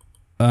from?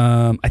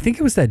 I think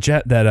it was that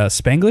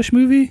Spanglish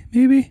movie,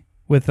 maybe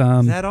with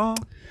Is that all?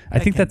 I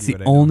think can't that's be the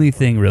what I know only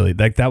thing really.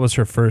 Like that was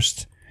her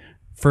first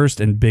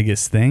and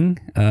biggest thing.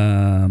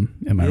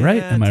 Am I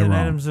right? Am I 10 wrong?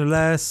 items or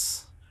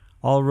less.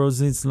 All roads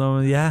lead slow.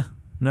 Yeah.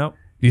 No. Do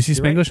you see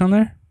You're right. Spanglish on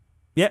there?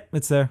 Yep,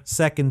 it's there.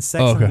 Second,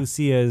 Sex okay. and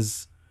Lucia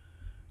is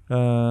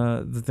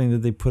the thing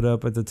that they put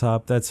up at the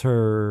top. That's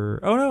her.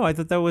 Oh no, I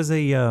thought that was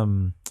a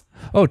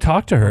Oh,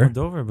 talk to her.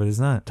 Dover, but it's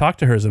not. Talk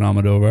to her as an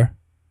Almodovar.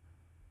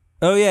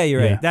 Oh yeah,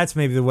 you're Yeah. right. That's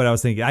maybe what I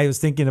was thinking. I was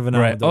thinking of an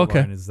Right, Almodovar, okay.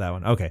 and it's that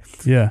one. Okay,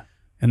 Yeah,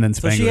 and then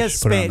so Spanglish she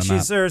has put her on the map.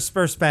 she's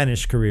her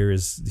Spanish career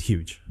is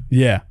huge.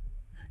 Yeah,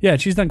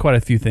 she's done quite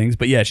a few things,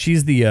 but yeah,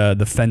 she's the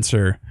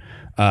fencer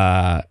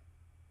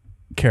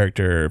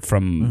character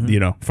from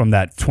from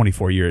that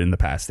 24 year in the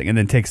past thing, and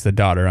then takes the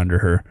daughter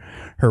under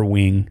her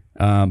wing.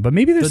 But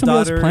maybe there's The someone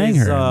else daughter playing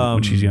is, her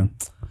when she's young.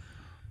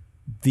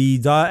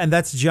 And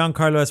that's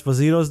Giancarlo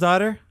Esposito's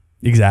daughter.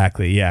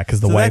 Exactly, yeah,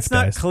 because the So wife that's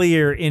not dies.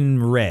 clear. clear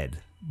in Red.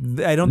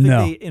 I don't think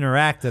No. they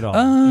interact at all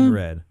in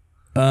Red.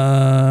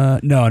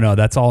 No,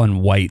 that's all in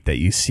white that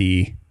you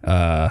see.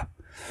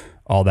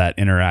 All that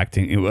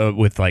interacting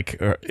with like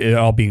it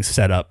all being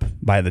set up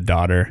by the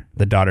daughter.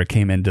 The daughter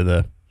came into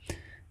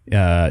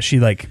the. She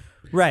like.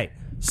 Right.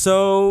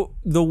 So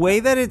the way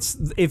that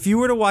if you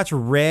were to watch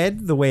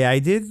Red the way I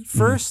did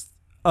first,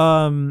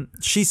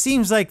 she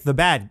seems like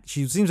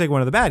she seems like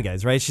one of the bad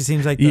guys, right? She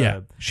seems like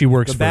she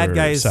works the bad for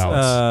guy's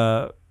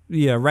Salas.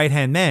 right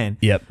hand man.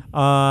 Yep.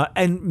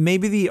 And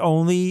maybe the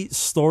only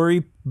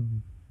story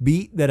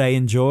beat that I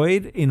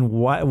enjoyed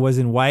was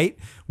in White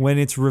when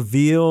it's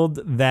revealed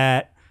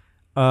that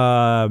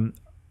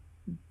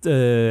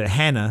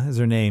Hannah is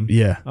her name.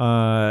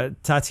 Yeah.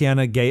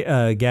 Tatiana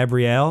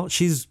Gabrielle.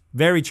 She's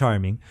very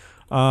charming.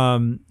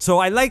 So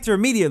I liked her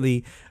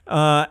immediately.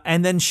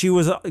 And then she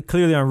was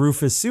clearly on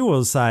Rufus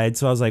Sewell's side.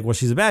 So I was like, well,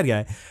 she's a bad guy.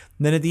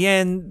 And then at the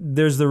end,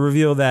 there's the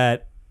reveal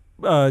that,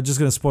 just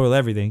going to spoil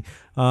everything.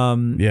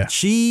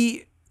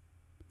 She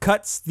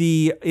cuts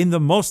in the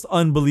most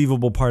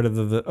unbelievable part of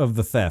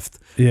the theft.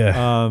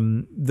 Yeah.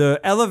 The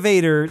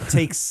elevator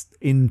takes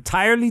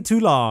entirely too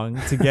long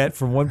to get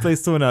from one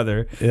place to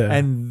another,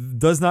 and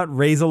does not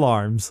raise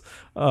alarms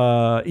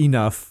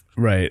enough.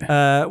 Right.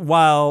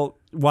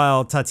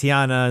 While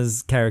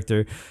Tatiana's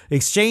character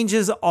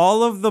exchanges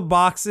all of the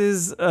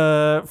boxes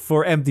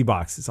for empty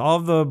boxes, all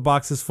of the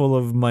boxes full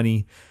of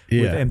money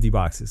with empty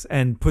boxes,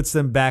 and puts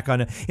them back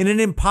in an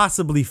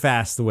impossibly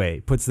fast way.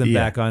 Puts them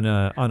back on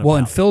a and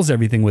pallet. fills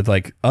everything with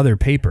like other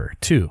paper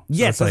too. So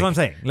Yes, it's that's like- what I'm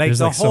saying. Like there's,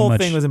 the so whole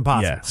much- thing was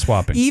impossible. Yeah,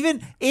 swapping.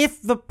 Even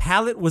if the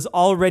pallet was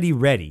already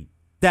ready,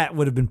 that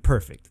would have been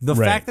perfect. The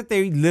Right. fact that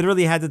they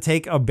literally had to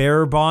take a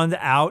bearer bond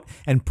out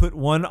and put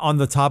one on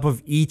the top of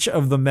each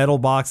of the metal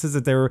boxes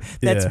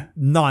that's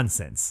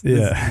nonsense.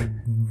 Yeah. It's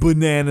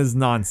bananas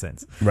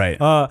nonsense. Right.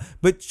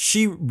 But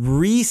she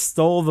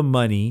re-stole the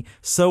money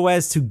so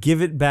as to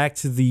give it back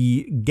to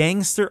the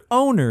gangster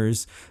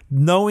owners,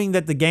 knowing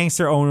that the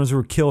gangster owners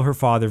would kill her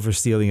father for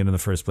stealing it in the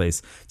first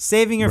place.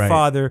 Saving her Right.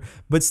 father,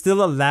 but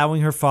still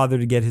allowing her father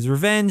to get his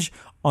revenge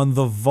on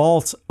the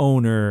vault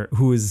owner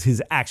who is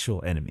his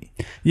actual enemy.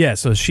 Yeah,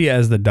 so she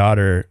as the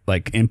daughter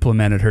like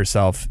implemented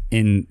herself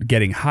in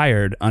getting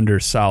hired under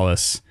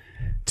Salas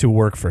to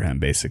work for him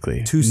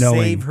basically. To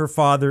save her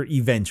father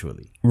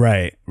eventually.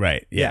 Right,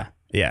 yeah.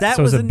 That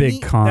so it was a big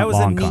neat, con. That was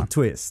a long neat con.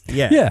 twist.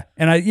 Yeah. Yeah,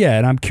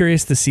 and I'm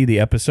curious to see the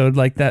episode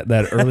like that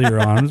earlier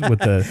on with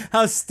the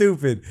How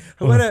stupid.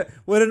 What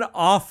an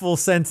awful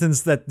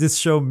sentence that this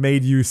show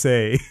made you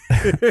say.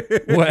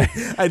 what?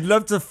 I'd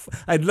love to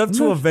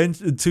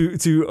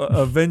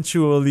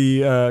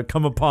eventually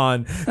come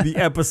upon the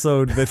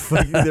episode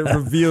that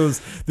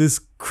reveals this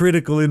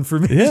critical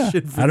information. Yeah,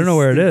 for I don't this know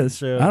where it stupid is.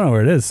 show. I don't know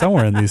where it is.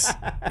 Somewhere in these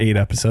 8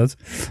 episodes.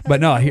 But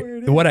no,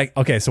 what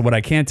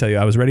I can tell you,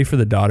 I was ready for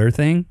the daughter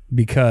thing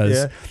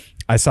because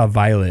I saw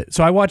Violet.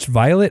 So I watched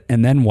Violet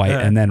and then White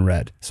and then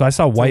Red. So I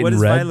saw White what and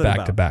is Red Violet back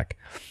about? to back.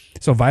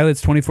 So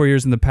Violet's 24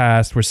 years in the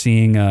past. We're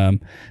seeing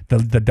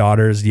the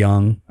daughter's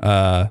young,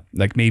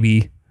 like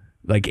maybe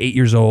like 8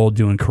 years old,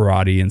 doing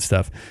karate and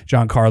stuff.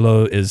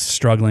 Giancarlo is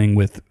struggling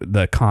with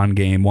the con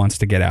game, wants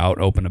to get out,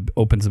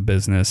 opens a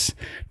business,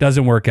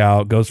 doesn't work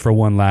out, goes for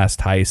one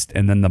last heist,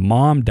 and then the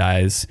mom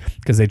dies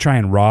because they try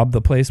and rob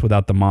the place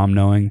without the mom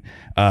knowing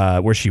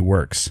where she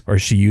works, or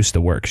she used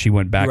to work. She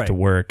went back to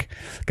work,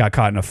 got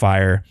caught in a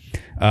fire.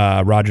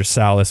 Roger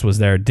Salas was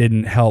there,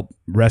 didn't help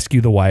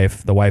rescue the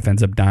wife. The wife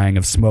ends up dying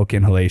of smoke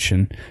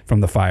inhalation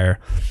from the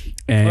fire.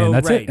 And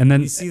that's it. And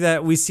then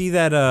we see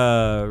that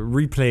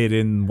replayed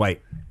in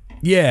White.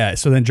 Yeah.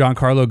 So then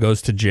Giancarlo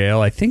goes to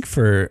jail. I think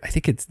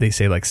they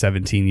say like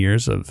 17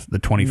 years of the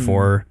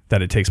 24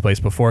 that it takes place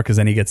before, because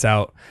then he gets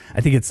out.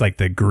 I think it's like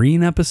the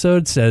Green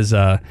episode says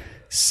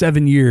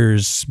 7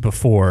 years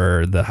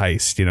before the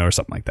heist, or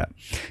something like that.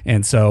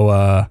 And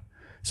so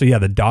yeah,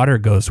 the daughter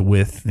goes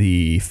with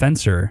the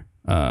fencer,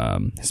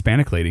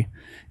 Hispanic lady.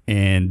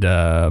 And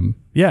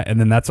and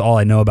then that's all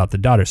I know about the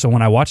daughter. So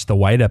when I watched the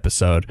White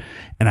episode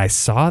and I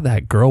saw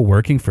that girl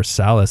working for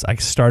Salas, I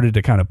started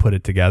to kind of put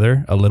it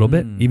together a little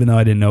bit, even though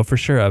I didn't know for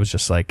sure. I was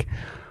just like,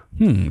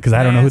 because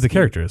I don't know who the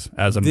character is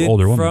as an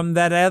older woman. From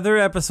that other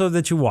episode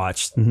that you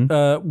watched,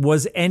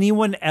 was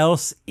anyone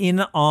else in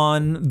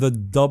on the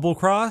double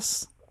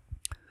cross?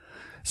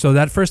 So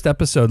that first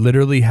episode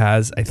literally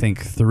has, I think,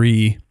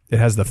 3. It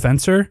has the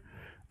fencer,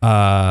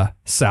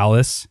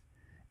 Salas,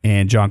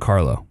 and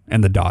Giancarlo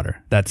and the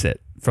daughter. That's it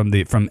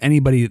from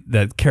anybody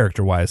that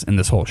character wise in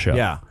this whole show.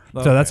 Yeah.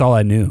 Okay. So that's all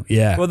I knew.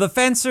 Yeah. Well, the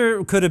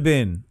fencer could have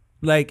been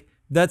like,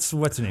 that's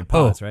what's her name,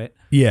 Paz, right?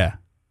 Yeah.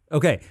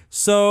 Okay.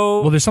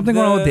 So there's something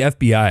going on with the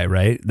FBI,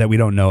 right? That we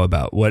don't know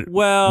about. We don't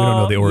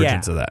know the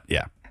origins of that.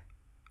 Yeah.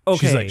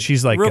 Okay.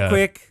 She's like real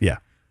quick. Yeah.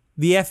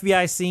 The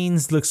FBI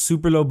scenes look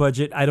super low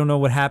budget. I don't know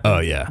what happened. Oh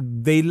yeah.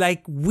 They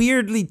like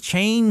weirdly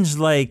change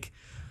like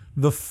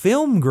the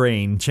film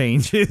grain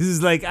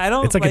changes. Like I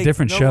don't. It's like a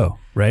different show,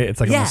 right? It's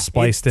like almost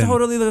spliced in. It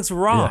totally looks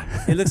wrong.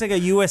 Yeah. It looks like a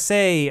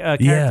USA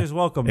Characters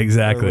Welcome.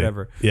 Exactly. Or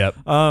whatever. Yep.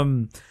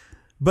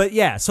 But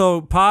yeah,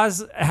 so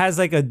Paz has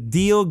like a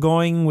deal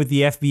going with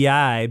the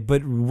FBI,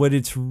 but what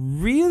it's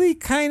really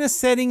kind of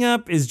setting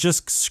up is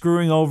just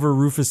screwing over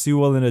Rufus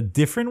Sewell in a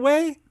different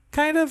way,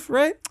 kind of,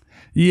 right?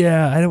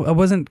 Yeah, I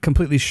wasn't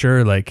completely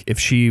sure, like, if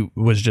she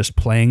was just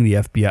playing the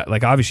FBI.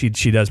 Like, obviously,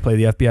 she does play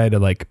the FBI to,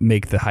 like,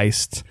 make the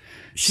heist.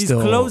 She's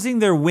closing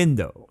their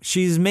window.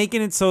 She's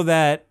making it so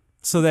that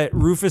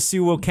Rufus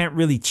Sewell can't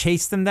really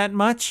chase them that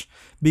much,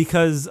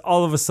 because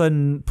all of a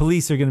sudden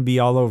police are going to be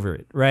all over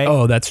it, right?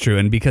 Oh, that's true.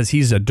 And because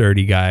he's a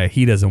dirty guy,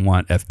 he doesn't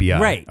want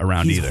FBI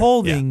around either. He's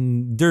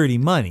holding dirty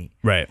money.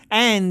 Right.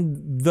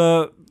 And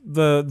the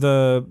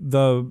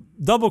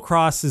double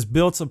cross is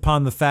built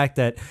upon the fact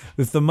that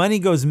if the money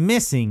goes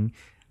missing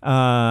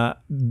and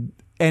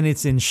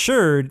it's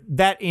insured,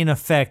 that in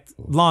effect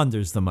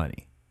launders the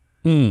money.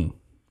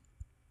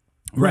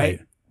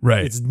 Right.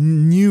 It's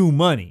new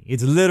money.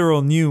 It's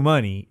literal new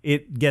money.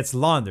 It gets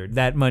laundered.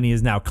 That money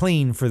is now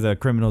clean for the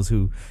criminals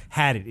who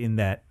had it in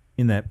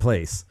that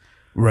place.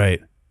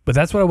 Right. But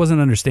that's what I wasn't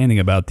understanding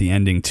about the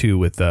ending too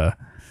with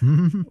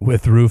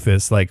with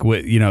Rufus, like,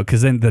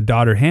 because then the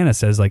daughter Hannah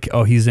says, like,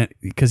 oh, he's in,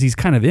 because he's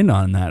kind of in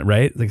on that,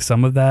 right? Like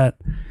some of that,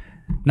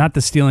 not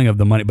the stealing of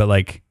the money, but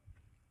like,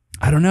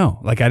 I don't know.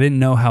 Like, I didn't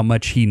know how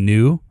much he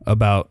knew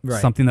about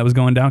something that was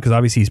going down, because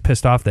obviously he's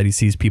pissed off that he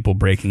sees people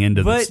breaking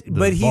into the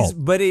vault.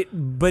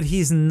 But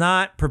he's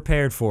not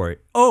prepared for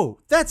it. Oh,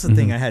 that's the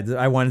thing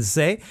I wanted to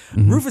say.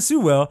 Rufus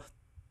Sewell,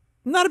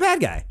 not a bad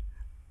guy.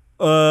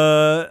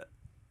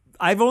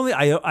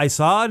 I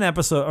saw an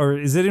episode, or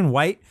is it in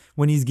White,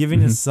 when he's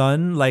giving his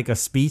son like a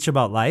speech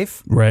about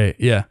life? Right.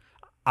 Yeah.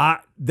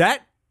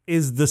 That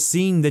is the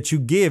scene that you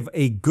give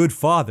a good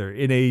father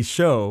in a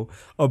show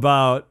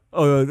about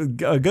a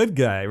good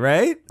guy,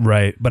 right?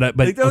 Right. But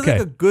like, that was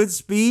like a good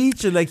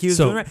speech, and like he was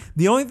doing right.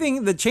 The only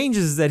thing that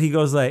changes is that he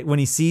goes, like, when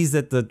he sees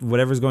that the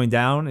whatever's going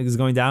down is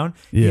going down,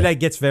 he like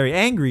gets very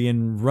angry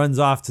and runs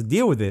off to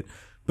deal with it.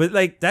 But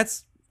like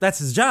that's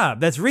his job.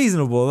 That's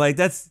reasonable. Like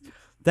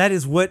that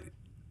is what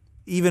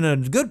even a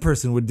good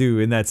person would do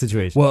in that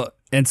situation. Well,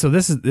 and so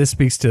this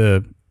speaks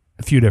to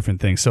a few different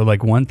things. So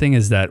like one thing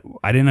is that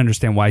I didn't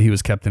understand why he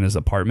was kept in his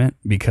apartment,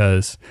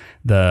 because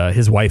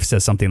his wife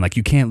says something like,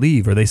 you can't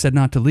leave, or they said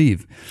not to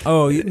leave.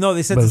 Oh, no,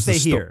 they said to stay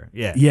here.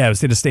 Yeah. Yeah, it was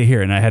to stay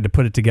here. And I had to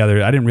put it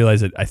together. I didn't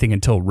realize it, I think,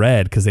 until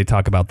Red, because they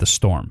talk about the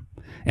storm.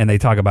 And they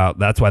talk about,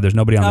 that's why there's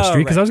nobody on the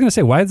street. Because I was going to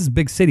say, why is this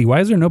big city? Why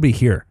is there nobody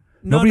here?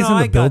 Nobody's in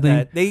the building.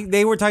 Got that.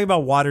 They were talking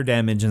about water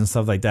damage and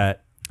stuff like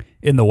that.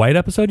 In the White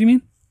episode, you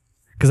mean?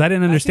 Because I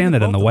didn't understand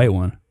that in the White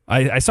one.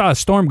 I saw a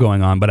storm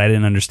going on, but I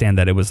didn't understand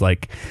that it was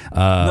like...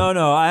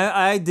 No,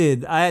 I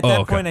did. At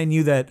that point, I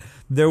knew that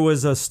there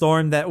was a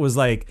storm that was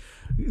like,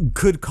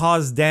 could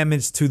cause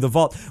damage to the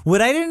vault.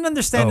 What I didn't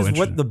understand is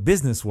what the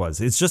business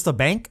was. It's just a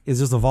bank? It's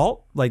just a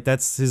vault? Like,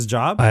 that's his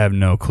job? I have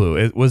no clue.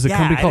 It was a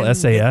company called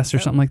SAS or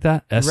something like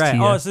that? STS? Right.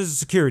 Oh, so it's a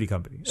security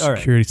company.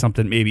 Security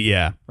something, maybe,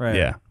 yeah. Right.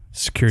 Yeah.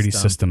 security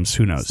dumb. systems.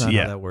 Who knows? That's not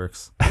Yeah. how that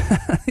works.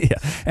 Yeah.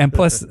 And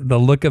plus, the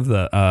look of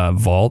the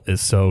vault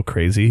is so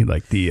crazy.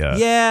 Like the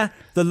Yeah,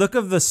 the look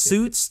of the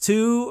suits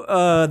too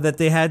that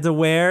they had to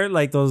wear,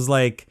 like those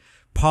like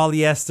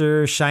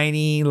polyester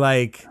shiny,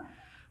 like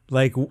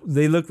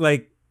they look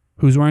like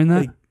who's wearing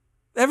that? like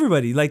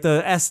everybody, like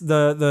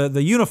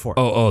the uniform.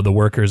 Oh, the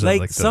workers.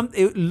 like the,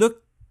 it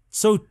looked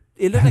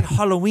like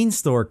Halloween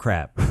store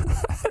crap.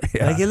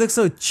 Yeah. Like it looked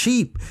so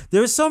cheap.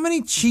 There were so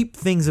many cheap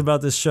things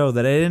about this show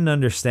that I didn't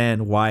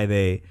understand why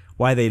they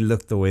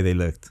looked the way they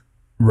looked.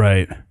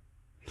 Right.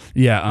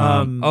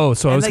 Yeah.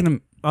 So I was like, gonna.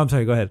 I'm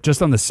sorry. Go ahead.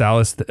 Just on the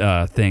Salas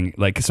thing,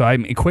 like, so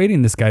I'm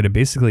equating this guy to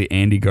basically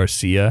Andy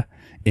Garcia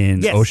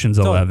in Yes, Ocean's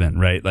totally. 11,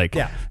 right? Like,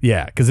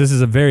 Yeah. because this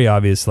is a very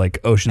obvious like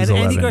Ocean's And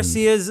 11. Andy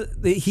Garcia's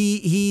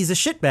he's a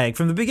shitbag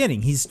from the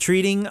beginning. He's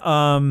treating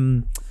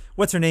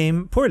what's her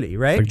name poorly,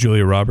 right? like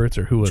Julia Roberts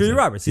or who was Julia it?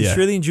 Roberts. He's Yeah.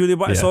 treating Julia.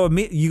 Yeah. So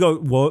you go,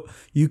 well,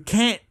 you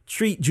can't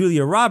treat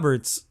Julia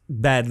Roberts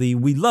badly.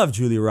 We love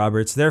Julia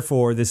Roberts,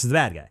 therefore this is the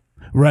bad guy.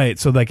 Right.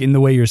 So like in the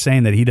way you're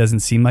saying that he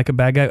doesn't seem like a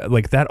bad guy,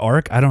 like that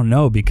arc, I don't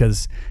know,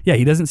 because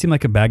he doesn't seem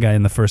like a bad guy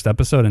in the first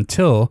episode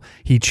until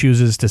he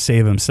chooses to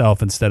save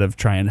himself instead of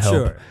try and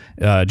help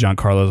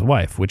Giancarlo's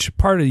wife, which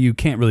part of you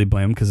can't really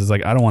blame him because it's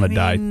like, I don't want to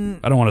die.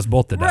 I don't want us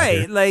both to die. Right.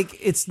 here. Like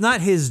it's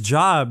not his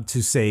job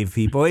to save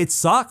people. It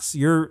sucks.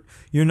 You're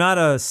not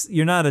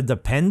a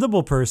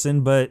dependable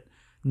person, but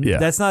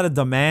that's not a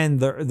demand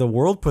the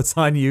world puts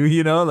on you,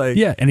 you know? Like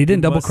And he didn't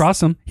you double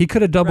cross him. He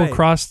could have double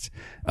crossed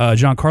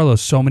Giancarlo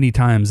so many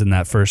times in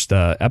that first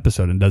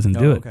episode and doesn't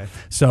do it. Okay.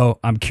 So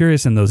I'm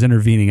curious in those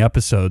intervening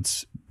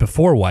episodes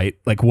before White,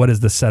 like what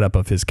is the setup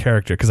of his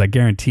character? Because I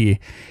guarantee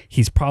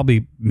he's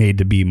probably made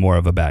to be more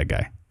of a bad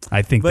guy.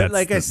 I think But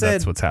like I said,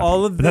 that's what's happening.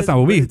 all of but that's not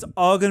what we. It's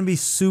all going to be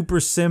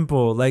super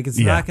simple. Like it's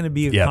not going to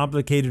be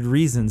complicated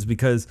reasons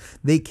because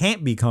they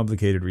can't be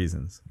complicated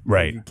reasons.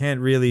 Right. You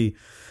can't really.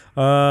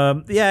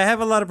 I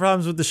have a lot of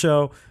problems with the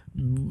show.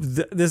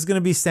 This is going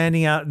to be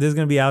standing out. This is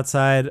going to be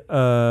outside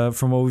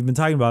from what we've been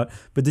talking about.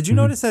 But did you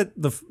notice that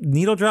the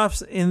needle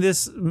drops in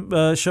this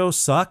show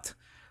sucked?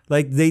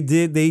 Like they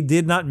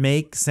did not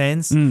make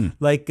sense.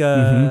 Like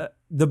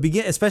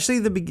especially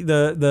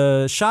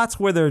the shots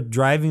where they're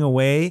driving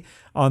away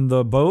on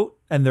the boat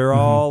and they're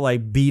all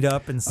like beat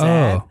up and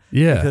sad. Oh,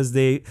 yeah. Because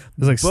It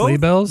was like sleigh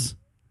bells.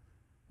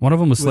 One of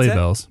them was sleigh that?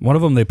 bells. One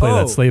of them they play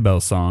that sleigh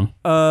bells song.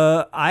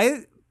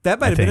 That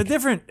might have been a think.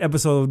 different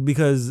episode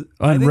because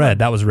And Red.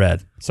 That was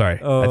Red.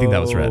 Sorry. I think that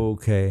was Red.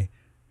 Okay.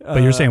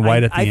 But you're saying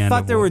White at the I end.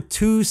 thought of there War. were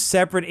two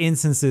separate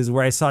instances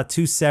where I saw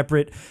two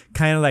separate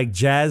kind of like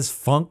jazz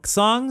funk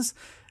songs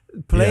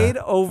played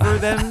over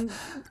them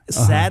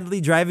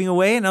sadly driving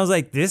away. And I was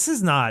like, this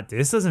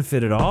doesn't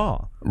fit at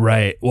all.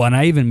 Right. Well, and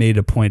I even made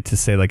a point to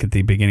say, like at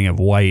the beginning of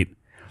White,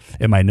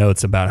 in my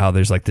notes about how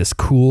there's like this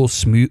cool,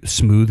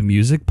 smooth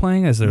music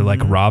playing as they're like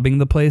robbing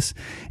the place,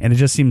 and it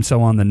just seemed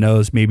so on the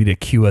nose, maybe to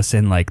cue us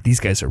in, like these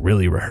guys are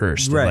really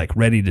rehearsed, and, like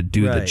ready to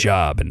do the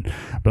job, and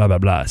blah blah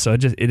blah. So it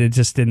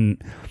just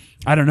didn't.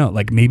 I don't know.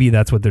 Like maybe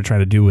that's what they're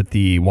trying to do with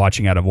the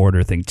watching out of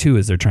order thing too,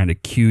 is they're trying to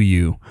cue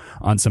you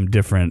on some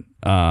different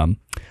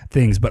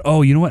things. But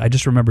you know what? I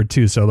just remembered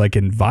too. So like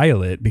in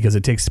Violet, because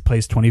it takes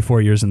place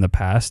 24 years in the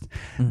past,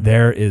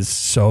 there is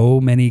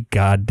so many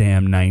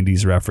goddamn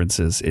 90s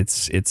references.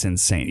 It's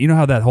insane. You know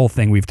how that whole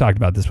thing, we've talked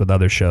about this with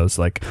other shows,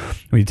 like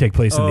when you take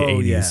place in the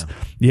 80s.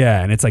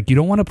 Yeah. And it's like, you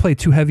don't want to play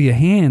too heavy a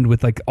hand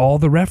with like all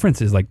the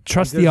references. Like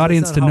trust the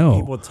audience to know.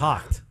 People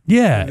talked.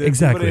 Yeah, People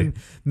exactly. didn't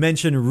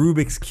mention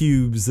Rubik's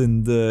Cubes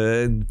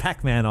and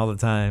Pac-Man all the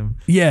time.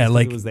 Yeah,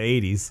 like it was the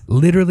 80s.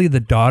 Literally,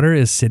 the daughter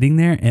is sitting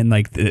there, and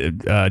like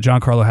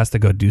Giancarlo has to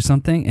go do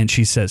something, and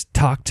she says,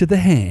 "Talk to the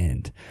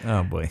hand."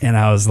 Oh boy! And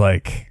I was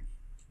like,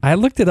 I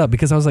looked it up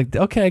because I was like,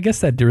 okay, I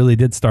guess that really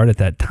did start at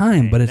that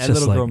time, but it's that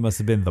just little like, girl must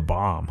have been the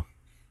bomb.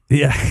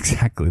 Yeah,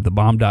 exactly. The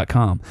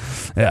bomb.com.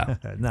 Yeah.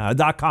 No,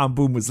 .com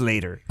boom was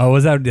later. Oh,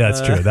 was that? Yeah,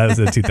 that's true. That was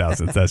the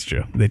 2000s. That's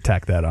true. They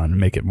tacked that on and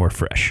make it more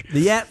fresh.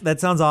 Yeah,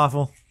 that sounds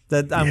awful.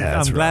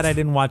 I'm glad I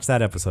didn't watch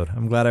that episode.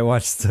 I'm glad I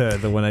watched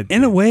the one I.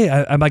 In a way,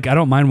 I'm like, I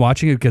don't mind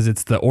watching it because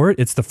it's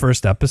the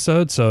first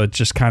episode, so it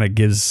just kind of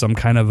gives some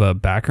kind of a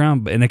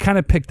background, and it kind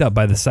of picked up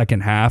by the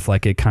second half,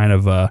 like it kind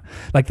of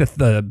like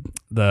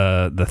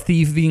the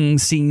thieving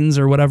scenes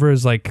or whatever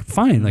is like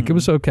fine, like it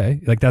was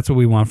okay, like that's what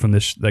we want from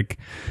this like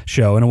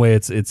show. In a way,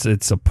 it's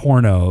a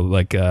porno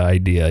like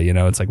idea, you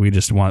know. It's like we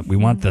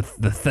want the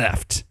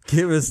theft.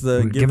 Give us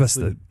the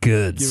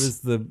goods.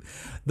 Give us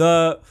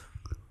the.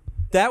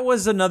 That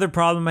was another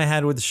problem I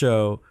had with the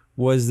show,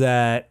 was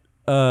that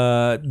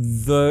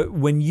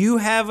when you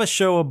have a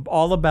show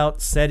all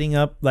about setting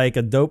up like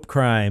a dope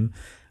crime,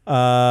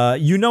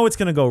 you know it's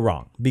gonna go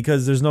wrong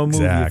because there's no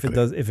movie if it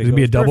does. If it There'd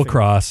be a double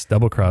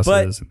perfectly.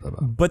 crosses.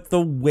 But the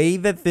way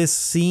that this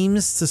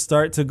seems to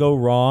start to go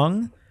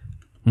wrong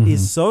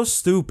is so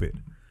stupid.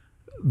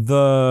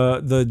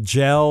 The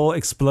gel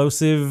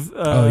explosive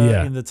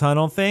in the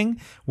tunnel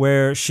thing,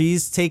 where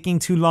she's taking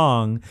too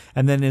long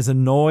and then is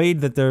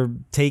annoyed that they're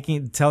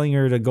telling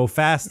her to go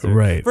faster.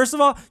 Right. First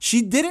of all,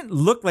 she didn't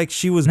look like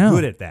she was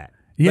good at that.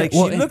 Yeah, Like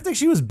well, she looked like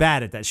she was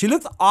bad at that. She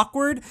looked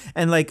awkward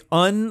and like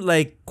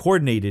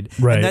coordinated.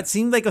 Right. And that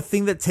seemed like a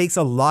thing that takes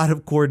a lot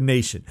of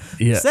coordination.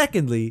 Yeah.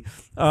 Secondly,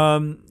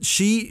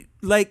 she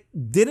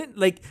didn't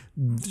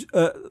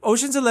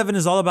Ocean's 11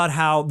 is all about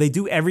how they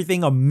do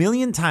everything a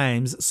million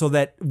times so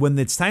that when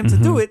it's time to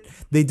do it,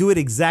 they do it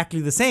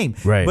exactly the same.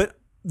 Right. But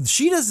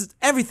she does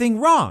everything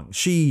wrong.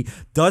 She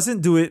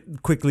doesn't do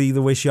it quickly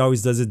the way she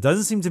always does it.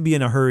 Doesn't seem to be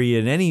in a hurry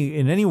in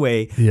any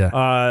way.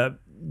 Yeah.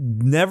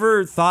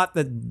 Never thought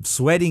that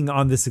sweating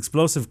on this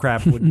explosive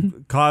crap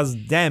would cause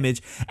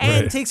damage,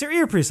 and takes her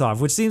earpiece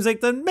off, which seems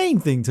like the main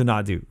thing to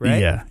not do,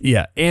 right?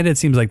 Yeah. And it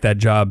seems like that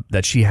job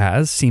that she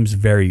has seems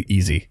very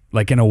easy.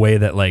 Like in a way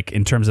that like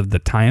in terms of the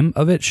time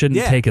of it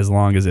shouldn't take as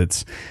long as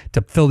it's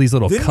to fill these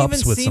little Didn't cups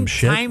even with seem some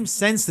shit. time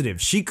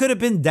sensitive. She could have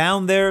been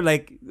down there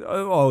like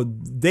a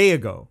day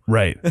ago.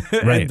 Right.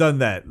 And done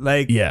that.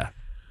 Like Yeah.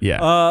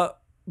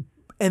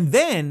 And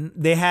then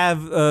they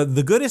have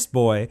the goodest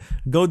boy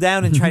go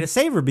down and try to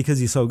save her because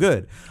he's so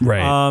good.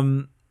 Right.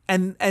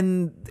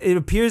 And it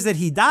appears that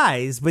he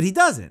dies, but he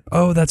doesn't.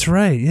 Oh, that's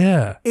right.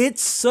 Yeah.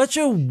 It's such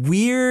a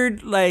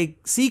weird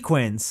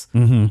sequence.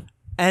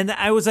 And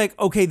I was like,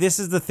 okay, this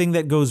is the thing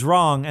that goes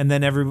wrong, and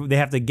then they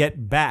have to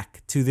get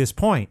back to this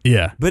point.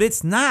 Yeah. But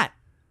it's not.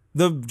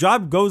 The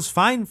job goes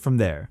fine from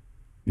there.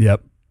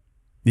 Yep.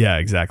 Yeah,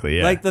 exactly.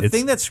 Yeah. Like the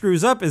thing that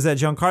screws up is that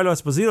Giancarlo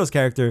Esposito's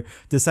character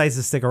decides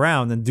to stick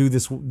around and do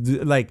this, of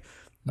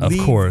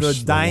leave course,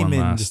 the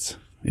diamond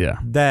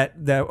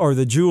that or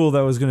the jewel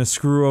that was going to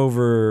screw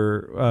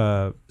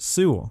over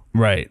Sewell.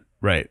 Right.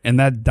 And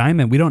that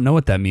diamond, we don't know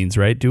what that means,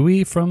 right? Do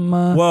we from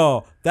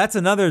Well, that's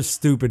another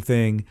stupid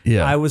thing.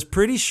 Yeah. I was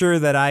pretty sure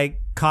that I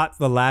caught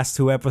the last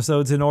two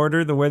episodes in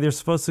order, the way they're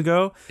supposed to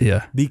go.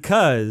 Yeah.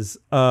 Because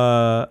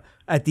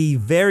at the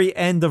very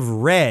end of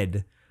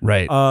Red,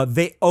 Right.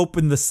 they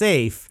open the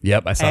safe.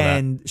 Yep, I saw that.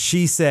 And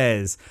she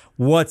says,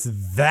 "What's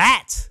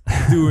that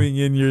doing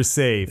in your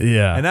safe?"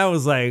 Yeah. And I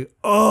was like,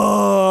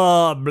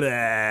 "Oh, blah."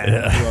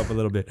 I threw up a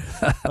little bit.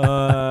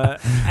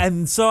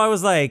 And so I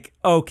was like,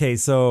 okay,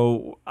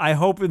 so I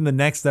hope in the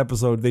next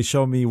episode they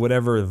show me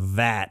whatever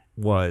that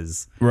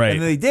was. Right.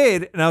 And they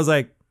did, and I was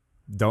like,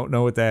 don't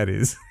know what that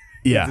is.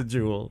 Yeah. It's a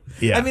jewel.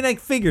 Yeah. I mean, I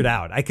figured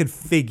out. I could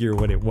figure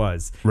what it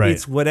was. Right.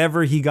 It's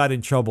whatever he got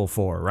in trouble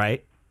for,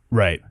 right?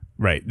 Right.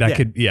 That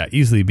could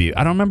easily be.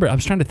 I don't remember. I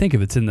was trying to think if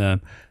it's in the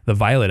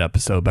Violet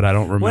episode, but I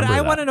don't remember. What I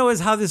that. want to know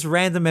is how this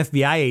random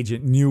FBI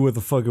agent knew what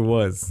the fuck it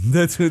was.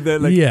 That's who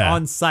that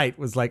on site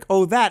was like,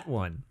 oh, that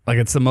one. Like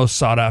it's the most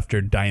sought after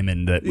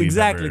diamond that we've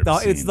exactly. ever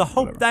seen, It's the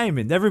Hope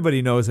Diamond.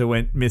 Everybody knows it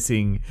went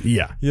missing.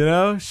 Yeah. You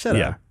know? Shut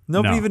up.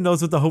 Nobody even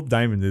knows what the Hope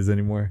Diamond is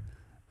anymore.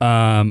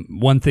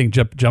 One thing,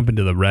 jump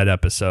into the Red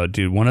episode,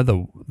 dude. One of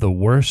the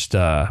worst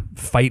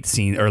fight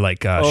scene or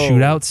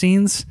shootout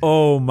scenes.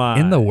 Oh my!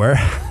 In the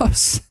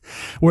warehouse,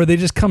 where they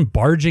just come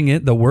barging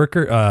in. The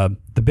worker,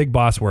 the big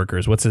boss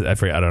workers. What's it? I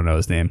forget. I don't know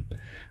his name.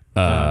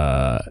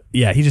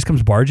 He just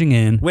comes barging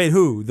in. Wait,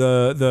 who?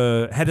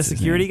 The head of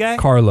security guy?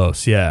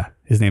 Carlos. Yeah,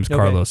 his name's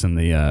Carlos in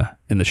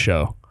the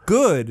show.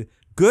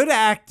 Good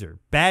actor,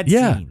 bad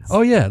scenes.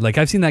 Oh yeah, like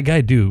I've seen that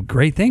guy do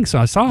great things. So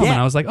I saw him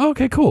and I was like, oh,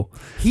 okay, cool.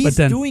 He's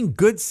doing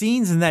good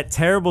scenes in that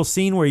terrible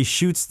scene where he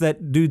shoots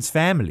that dude's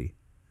family.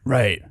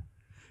 Right.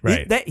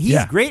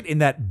 He's great in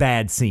that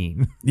bad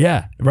scene.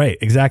 Yeah, right,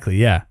 exactly,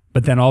 yeah.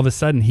 But then all of a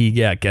sudden he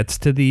gets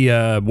to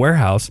the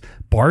warehouse,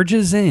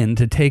 barges in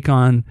to take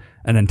on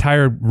an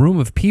entire room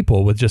of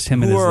people with just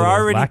him and his who are little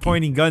already lackey.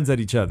 pointing guns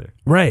at each other.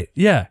 Right,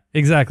 yeah,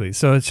 exactly.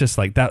 So it's just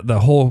like that. The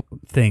whole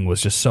thing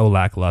was just so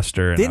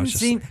lackluster. And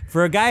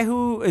For a guy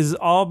who is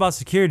all about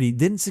security,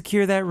 didn't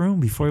secure that room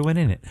before he went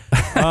in it.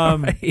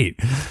 Right.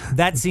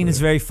 That scene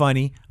is very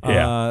funny.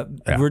 Yeah.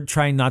 We're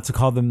trying not to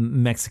call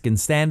them Mexican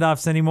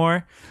standoffs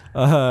anymore.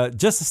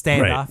 Just a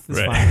standoff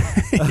is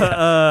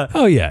fine.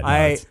 Oh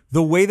yeah.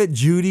 The way that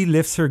Judy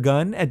lifts her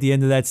gun at the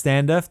end of that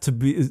standoff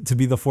to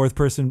be the fourth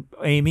person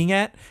aiming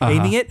it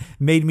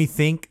made me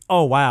think,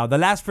 oh wow, the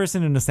last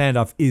person in the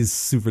standoff is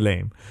super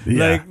lame.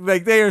 Yeah.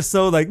 Like they are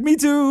so like, me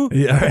too.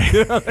 Yeah. Right.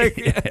 You know,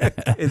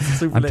 it's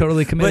super I'm lame.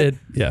 totally committed.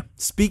 But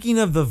speaking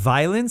of the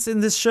violence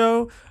in this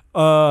show,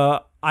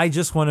 I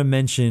just want to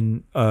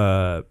mention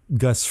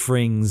Gus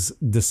Fring's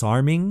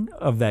disarming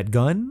of that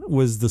gun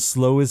was the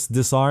slowest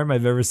disarm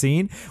I've ever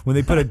seen. When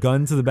they put a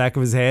gun to the back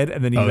of his head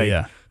and then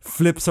he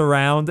flips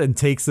around and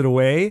takes it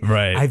away.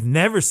 Right. I've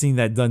never seen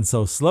that done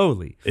so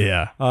slowly.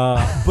 Yeah.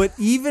 But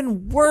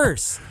even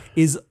worse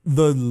is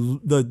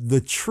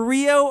the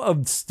trio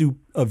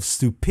of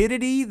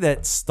stupidity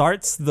that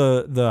starts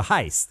the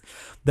heist.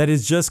 That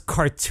is just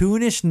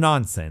cartoonish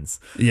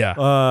nonsense. Yeah.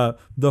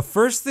 The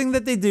first thing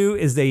that they do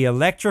is they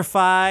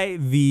electrify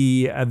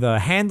the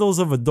handles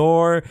of a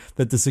door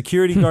that the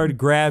security guard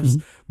grabs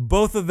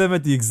both of them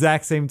at the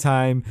exact same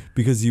time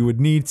because you would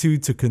need to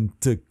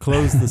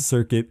close the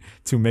circuit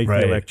to make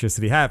the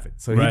electricity happen.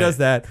 So he does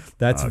that.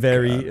 That's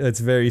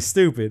very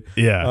stupid.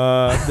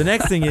 Yeah. The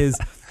next thing is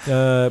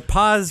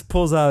Paz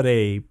pulls out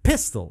a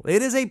pistol.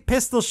 It is a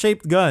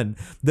pistol-shaped gun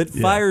that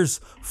fires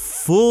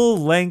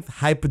full-length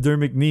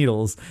hypodermic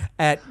needles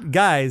at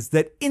guys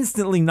that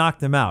instantly knock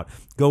them out.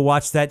 Go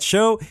watch that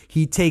show.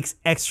 He takes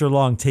extra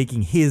long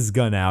taking his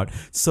gun out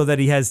so that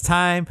he has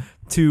time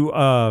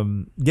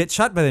to get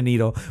shot by the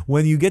needle.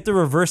 When you get the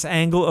reverse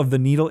angle of the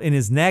needle in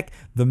his neck,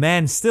 the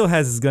man still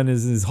has his gun in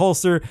his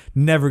holster,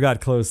 never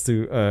got close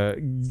to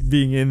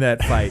being in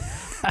that fight.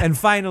 And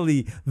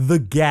finally, the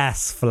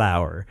gas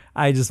flower.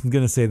 I'm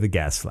going to say the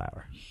gas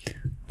flower.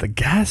 The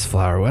gas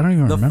flower? I don't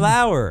even remember. The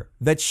flower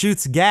that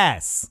shoots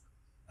gas.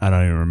 I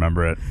don't even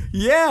remember it.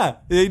 Yeah,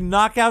 they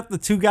knock out the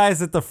two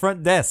guys at the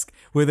front desk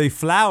with a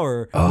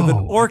flower with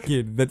an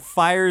orchid that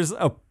fires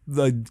a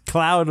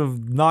cloud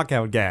of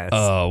knockout gas.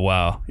 Oh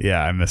wow,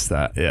 yeah, I missed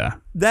that. Yeah,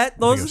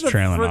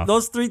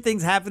 those three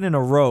things happen in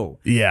a row.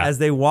 Yeah, as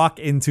they walk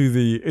into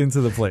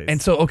the place.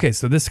 And so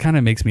so this kind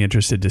of makes me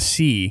interested to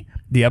see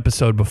the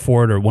episode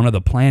before it or one of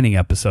the planning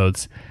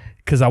episodes,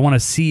 because I want to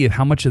see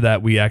how much of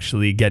that we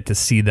actually get to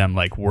see them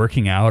like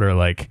working out or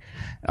like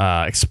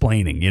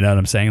explaining. You know what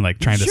I'm saying? Like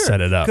trying to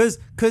set it up.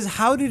 Because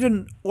how did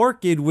an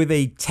orchid with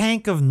a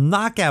tank of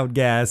knockout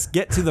gas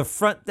get to the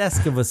front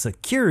desk of a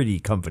security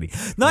company?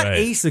 Not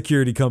a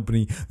security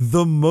company,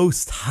 the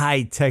most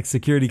high-tech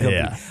security company.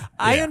 Yeah.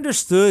 I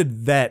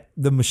understood that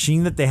the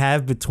machine that they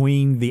have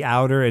between the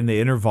outer and the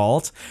inner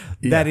vault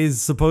that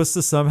is supposed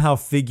to somehow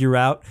figure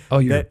out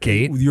your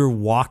gait? Your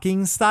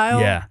walking style.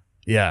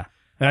 Yeah.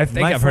 I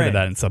think I've heard of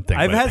that in something.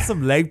 I've had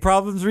some leg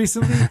problems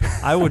recently.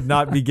 I would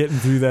not be getting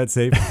through that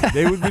safely.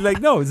 They would be like,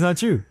 no, it's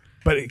not you.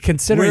 But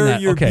considering Where are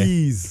your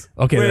bees?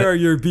 Okay, Where are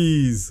your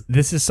bees?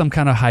 This is some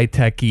kind of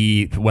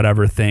high-tech-y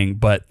whatever thing,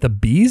 but the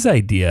bees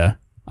idea,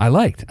 I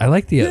liked. I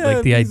like the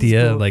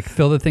idea, cool. Like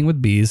fill the thing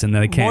with bees and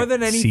then I can't More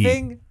than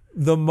anything,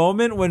 the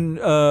moment when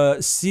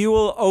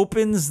Sewell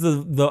opens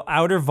the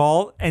outer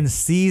vault and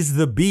sees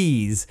the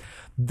bees,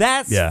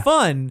 that's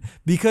fun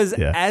because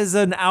as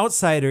an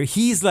outsider,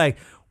 he's like,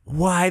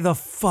 why the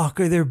fuck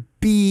are there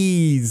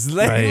bees?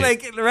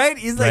 Right?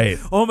 He's like,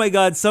 oh my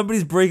god,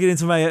 somebody's broken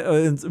into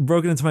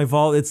my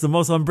vault. It's the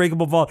most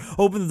unbreakable vault.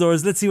 Open the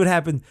doors. Let's see what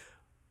happened.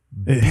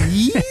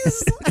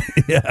 Bees?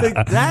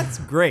 That's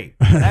great.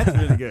 That's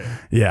really good.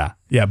 Yeah.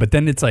 But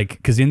then it's like,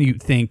 because then you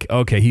think,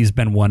 okay, he's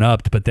been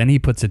one-upped, but then he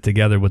puts it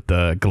together with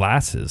the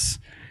glasses.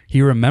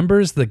 He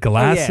remembers the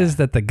glasses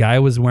that the guy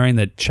was wearing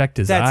that checked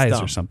his eyes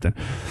or something.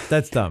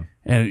 That's dumb.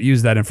 And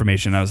used that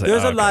information. I was like,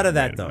 there's a lot of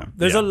that though.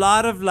 There's a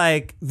lot of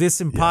like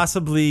this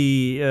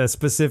impossibly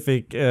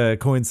specific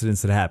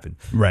coincidence that happened.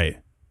 Right.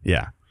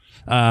 Yeah.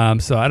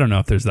 So I don't know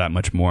if there's that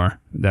much more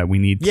that we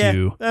need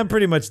to. I'm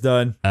pretty much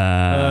done.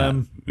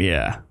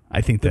 Yeah. I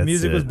think the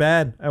music was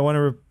bad.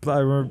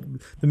 The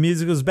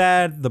music was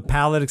bad. The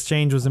palette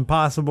exchange was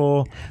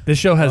impossible. This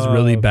show has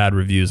really bad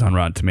reviews on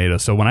Rotten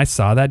Tomatoes. So when I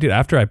saw that, dude,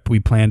 after we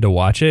planned to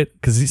watch it,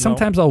 because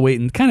sometimes I'll wait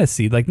and kind of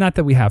see, like, not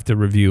that we have to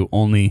review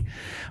only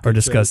or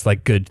discuss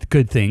like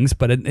good things,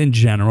 but in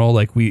general,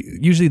 like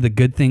usually the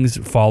good things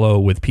follow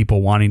with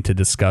people wanting to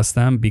discuss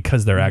them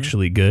because they're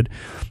actually good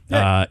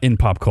in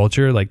pop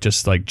culture. Like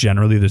just like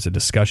generally, there's a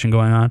discussion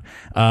going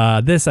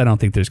on. This, I don't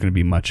think there's going to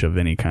be much of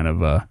any kind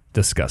of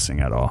discussing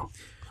at all.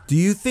 Do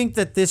you think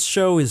that this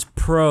show is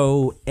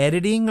pro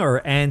editing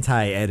or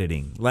anti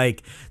editing?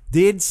 Like,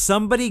 did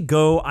somebody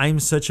go, I'm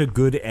such a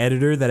good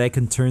editor that I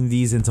can turn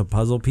these into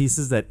puzzle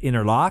pieces that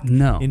interlock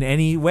in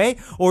any way?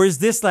 Or is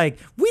this like,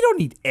 we don't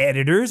need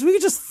editors. We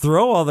can just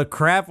throw all the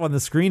crap on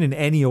the screen in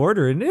any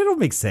order and it'll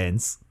make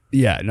sense.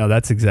 Yeah, no,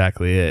 that's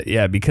exactly it.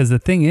 Yeah, because the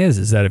thing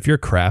is that if you're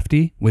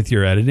crafty with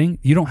your editing,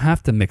 you don't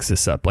have to mix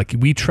this up. Like,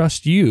 we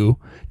trust you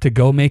to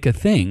go make a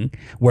thing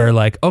where,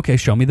 like, okay,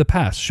 show me the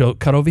past,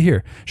 cut over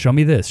here, show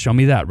me this, show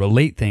me that,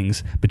 relate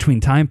things between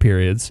time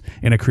periods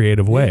in a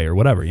creative way or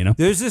whatever, you know?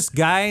 There's this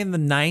guy in the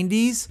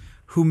 90s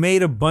who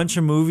made a bunch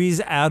of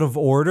movies out of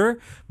order,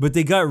 but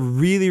they got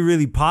really,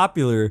 really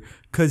popular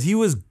because he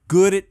was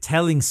good at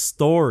telling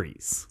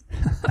stories.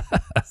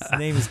 His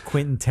name is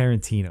Quentin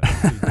Tarantino.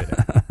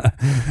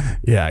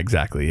 Yeah,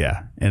 exactly.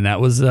 Yeah. And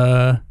that was,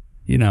 I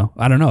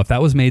don't know if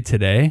that was made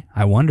today.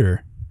 I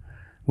wonder,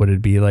 would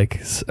it be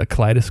like a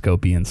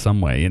kaleidoscopy in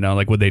some way? You know,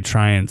 like would they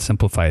try and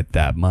simplify it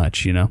that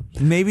much? You know,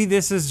 maybe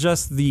this is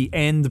just the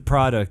end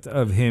product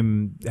of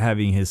him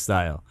having his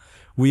style.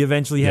 We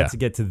eventually had to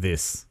get to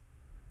this.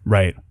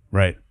 Right.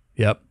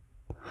 Yep.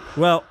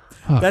 Well,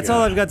 that's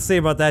all I've got to say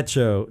about that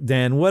show.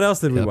 Dan, what else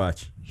did we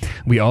watch?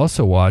 We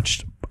also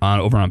watched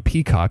over on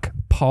Peacock,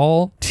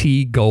 Paul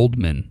T.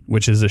 Goldman,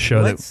 which is a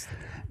show that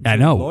I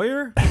know. A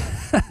lawyer?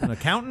 An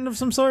accountant of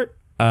some sort?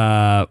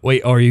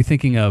 Wait, or are you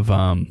thinking of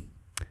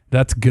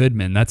that's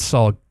Goodman. That's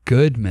Saul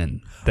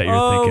Goodman that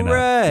you're thinking of.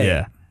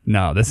 Yeah.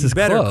 No, this is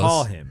better close.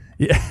 Call him.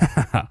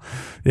 Yeah.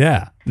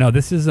 Yeah. No,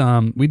 this is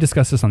we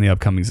discussed this on the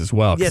upcomings as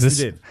well. Yes, we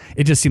did.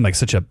 It just seemed like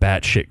such a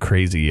batshit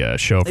crazy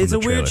show from It's the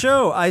a trailer. weird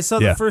show. I saw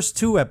the first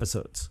 2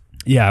 episodes.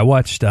 Yeah, I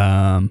watched.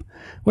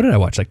 What did I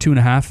watch? Like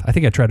 2.5. I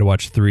think I tried to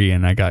watch 3,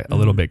 and I got a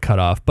little bit cut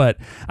off. But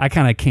I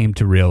kind of came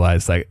to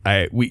realize, like,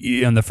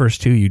 we on the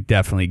first 2, you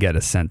definitely get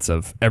a sense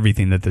of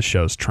everything that the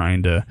show's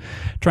trying to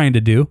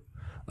do.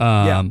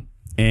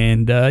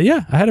 And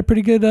I had a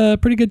pretty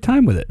good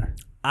time with it.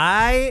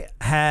 I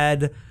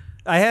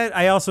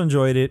also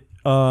enjoyed it.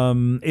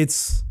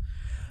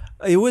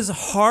 It was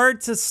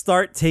hard to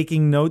start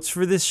taking notes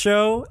for this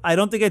show. I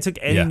don't think I took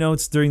any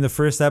notes during the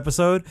first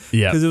episode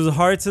because it was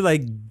hard to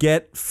like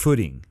get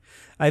footing.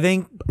 I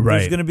think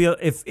there's gonna be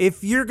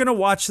if you're gonna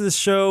watch this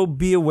show,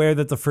 be aware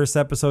that the first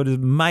episode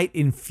might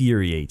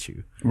infuriate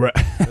you. Right.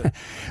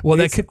 Well,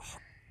 that could.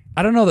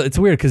 I don't know. It's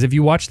weird because if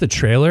you watch the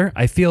trailer,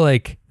 I feel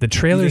like the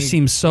trailer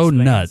seems so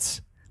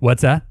nuts.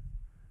 What's that?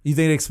 You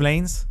think it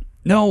explains?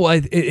 No,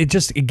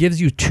 it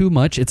gives you too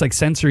much. It's like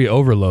sensory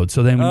overload.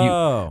 So then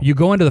when you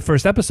go into the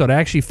first episode, I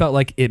actually felt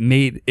like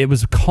it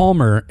was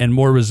calmer and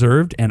more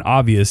reserved and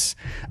obvious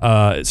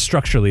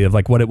structurally of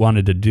like what it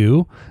wanted to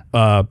do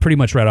pretty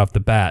much right off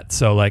the bat.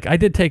 So like I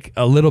did take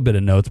a little bit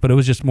of notes, but it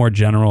was just more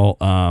general,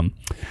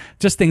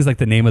 just things like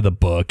the name of the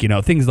book,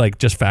 things like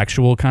just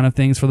factual kind of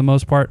things for the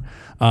most part.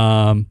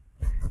 And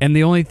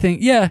the only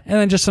thing, and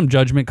then just some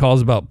judgment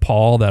calls about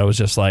Paul that I was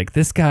just like,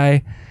 this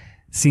guy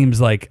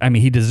seems like, I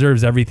mean, he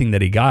deserves everything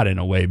that he got in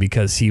a way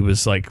because he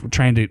was like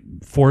trying to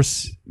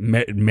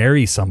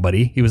marry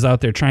somebody. He was out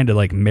there trying to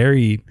like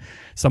marry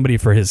somebody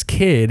for his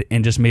kid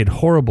and just made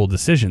horrible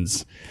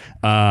decisions.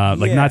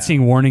 Like not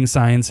seeing warning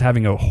signs,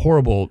 having a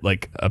horrible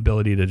like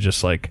ability to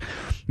just like,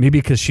 maybe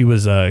because she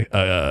was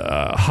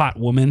a hot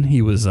woman,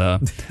 he was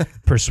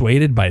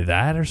persuaded by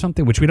that or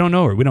something, which we don't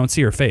know her. We don't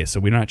see her face, so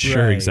we're not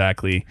sure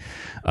exactly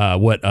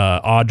what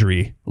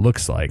Audrey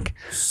looks like.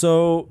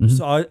 So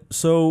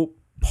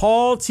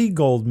Paul T.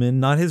 Goldman,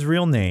 not his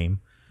real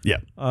name. Yeah.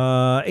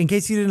 In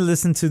case you didn't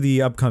listen to the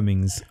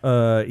upcomings,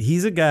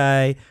 he's a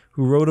guy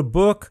who wrote a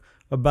book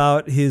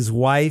about his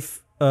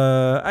wife.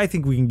 I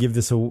think we can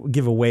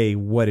give away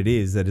what it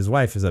is that his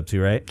wife is up to,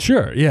 right?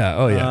 Sure. Yeah.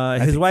 Oh, yeah.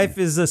 His wife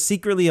is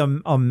secretly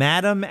a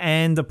madam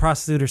and a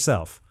prostitute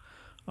herself.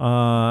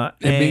 And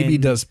maybe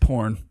does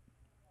porn.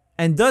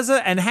 And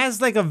has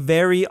like a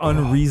very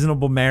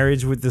unreasonable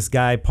marriage with this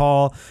guy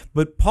Paul,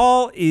 but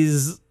Paul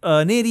is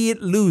an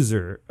idiot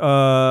loser.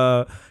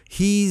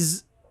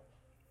 He's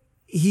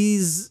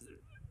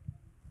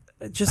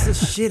just a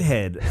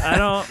shithead. I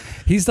don't.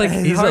 He's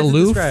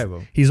aloof.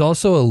 He's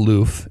also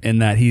aloof in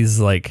that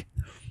he's like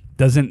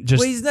doesn't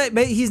just.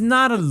 Well, he's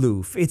not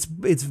aloof. It's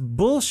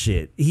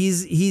bullshit.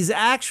 He's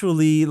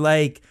actually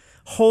like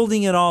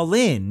holding it all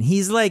in.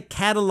 He's like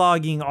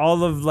cataloging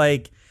all of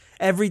like.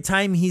 Every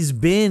time he's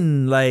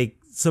been like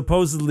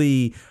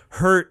supposedly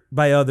hurt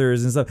by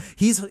others and stuff,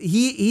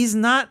 he's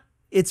not.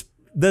 It's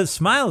the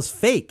smile's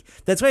fake.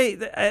 That's why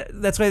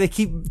they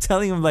keep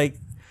telling him like,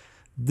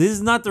 this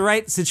is not the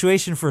right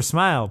situation for a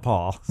smile,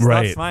 Paul.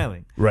 Stop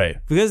smiling. Right.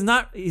 Because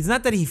it's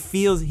not that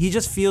he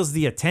just feels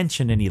the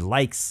attention and he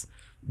likes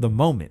the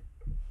moment.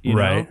 You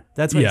know?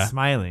 That's why he's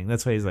smiling.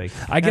 That's why he's like.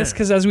 I guess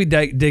because as we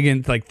dig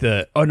into like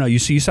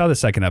you saw the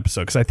second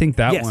episode because I think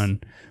that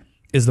one.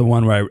 Is the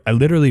one where I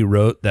literally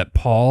wrote that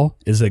Paul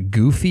is a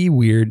goofy,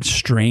 weird,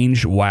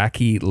 strange,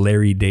 wacky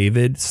Larry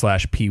David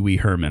 / Pee Wee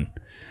Herman.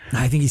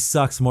 I think he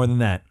sucks more than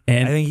that.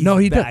 And I think he's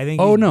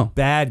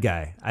bad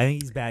guy. I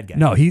think he's bad guy.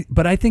 No,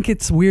 but I think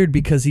it's weird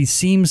because he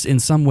seems in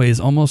some ways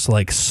almost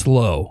like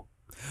slow.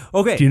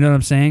 Okay. Do you know what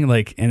I'm saying?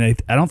 Like, and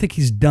I don't think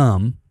he's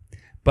dumb,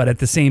 but at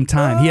the same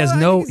time, he has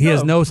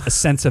no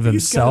sense of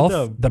himself,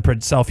 the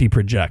self he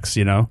projects.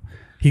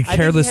 He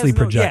carelessly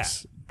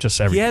projects. Just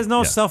everything. He has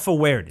no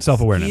self-awareness.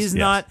 He is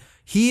not.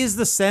 He is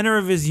the center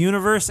of his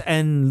universe,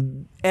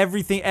 and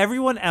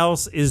everyone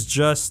else is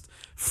just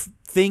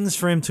things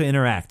for him to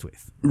interact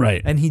with.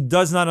 Right. And he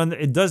does not.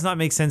 It does not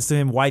make sense to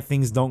him why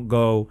things don't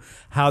go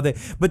how they.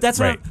 But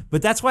that's why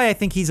I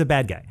think he's a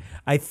bad guy.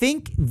 I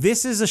think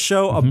this is a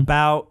show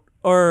about,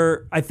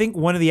 or I think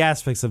one of the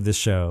aspects of this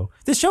show.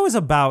 This show is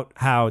about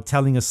how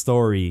telling a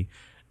story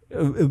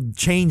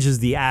changes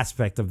the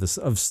aspect of this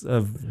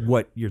of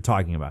what you're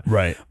talking about.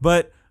 Right.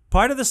 But.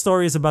 Part of the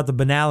story is about the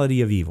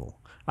banality of evil.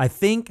 I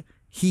think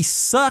he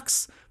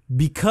sucks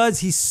because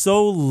he's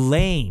so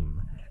lame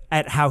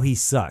at how he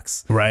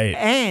sucks. Right.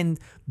 And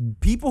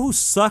people who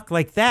suck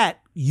like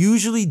that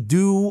usually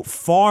do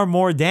far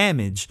more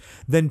damage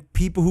than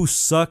people who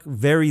suck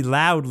very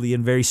loudly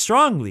and very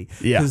strongly.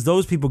 Yeah. Because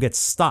those people get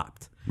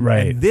stopped.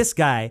 Right. And this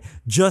guy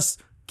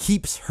just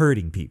keeps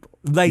hurting people.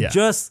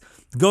 Just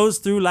goes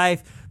through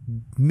life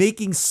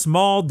making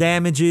small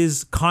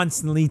damages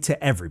constantly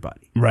to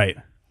everybody. Right.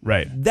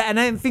 Right. And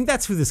I think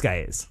that's who this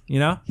guy is,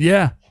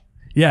 Yeah.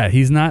 Yeah.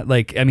 He's not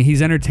like, I mean,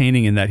 he's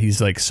entertaining in that he's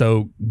like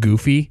so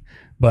goofy,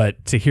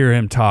 but to hear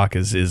him talk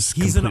is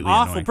he's an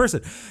awful annoying.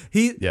 person.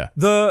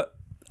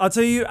 I'll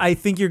tell you, I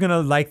think you're going to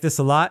like this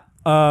a lot.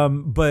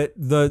 But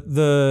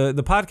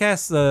the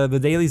podcast, the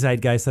Daily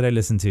Zeitgeist that I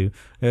listen to,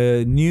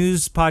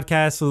 news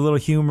podcast with a little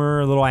humor,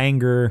 a little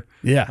anger.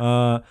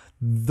 Yeah.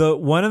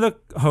 One of the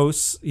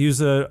hosts,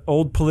 he's a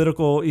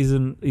political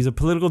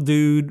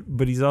dude,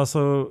 but he's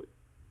also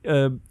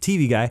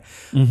TV guy.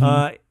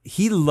 Mm-hmm.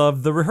 He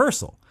loved The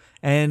Rehearsal.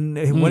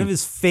 And one of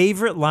his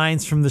favorite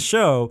lines from the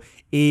show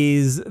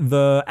is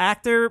the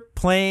actor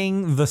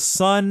playing the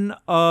son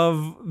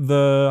of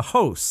the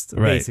host,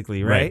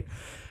 basically, right?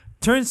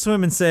 Turns to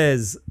him and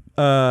says,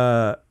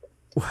 what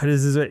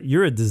is this?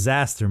 You're a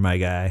disaster, my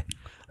guy.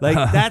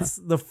 Like, that's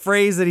the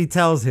phrase that he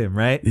tells him,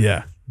 right?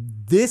 Yeah.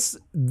 This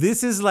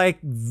is like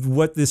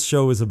what this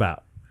show is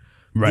about.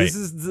 Right.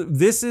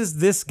 This is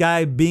this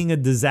guy being a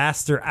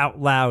disaster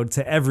out loud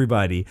to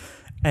everybody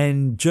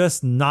and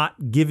just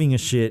not giving a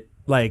shit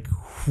like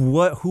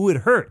who it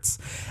hurts.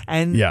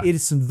 And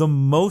it's the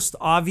most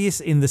obvious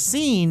in the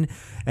scene,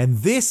 and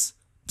this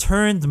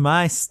turned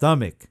my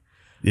stomach.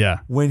 Yeah.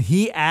 When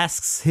he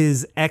asks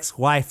his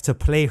ex-wife to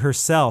play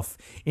herself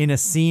in a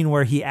scene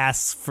where he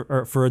asks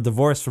for a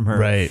divorce from her.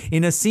 Right.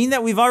 In a scene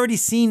that we've already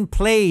seen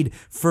played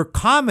for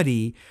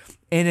comedy,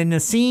 and in a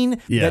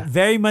scene that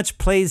very much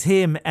plays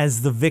him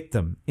as the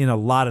victim in a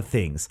lot of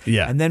things.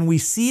 Yeah. And then we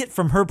see it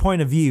from her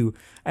point of view,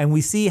 and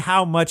we see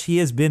how much he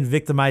has been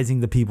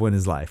victimizing the people in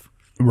his life.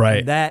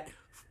 Right. And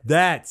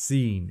that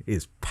scene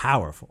is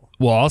powerful.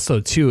 Well, also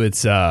too,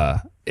 it's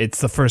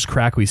the first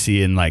crack we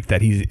see in like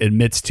that he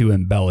admits to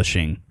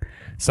embellishing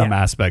some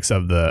aspects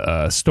of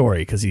the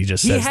story, because he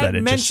just says that he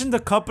had mentioned a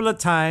couple of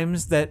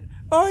times that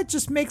it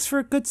just makes for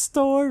a good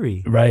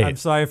story. Right. I'm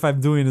sorry if I'm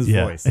doing his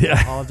voice. Yeah.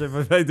 I apologize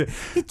if I do.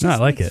 It just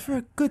makes for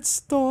a good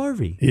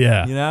story.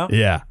 Yeah. You know?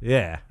 Yeah.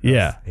 Yeah.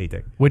 Yeah. I hate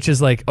that. Which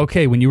is like,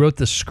 okay, when you wrote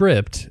the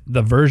script,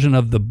 the version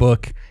of the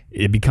book,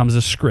 it becomes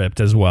a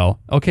script as well.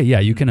 Okay, yeah,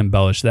 you can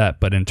embellish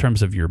that, but in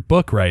terms of your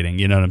book writing,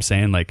 you know what I'm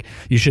saying? Like,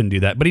 you shouldn't do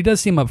that. But he does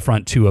seem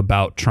upfront too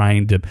about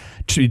trying to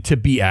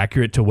be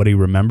accurate to what he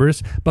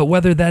remembers. But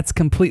whether that's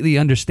completely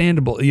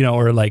understandable, you know,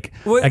 or like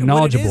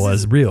acknowledgeable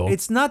as real,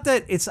 it's not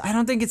that I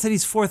don't think it's that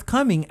he's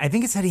forthcoming. I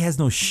think it's that he has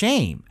no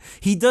shame.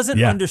 He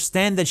doesn't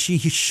understand that he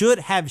should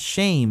have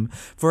shame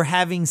for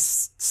having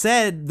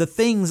said the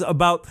things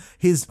about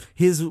his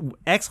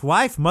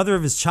ex-wife, mother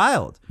of his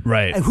child.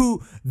 Right.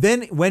 Who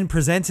then, when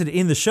presented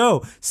in the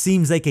show,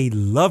 seems like a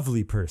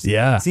lovely person.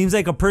 Yeah. Seems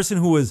like a person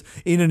who was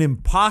in an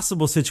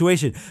impossible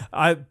situation.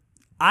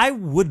 I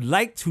would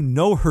like to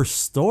know her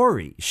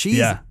story.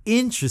 She's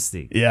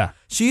interesting. Yeah.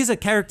 She's a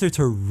character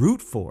to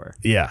root for.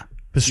 Yeah.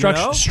 But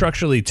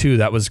structurally too,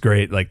 that was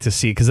great. Like to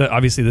see, because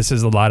obviously this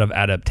is a lot of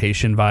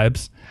adaptation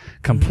vibes.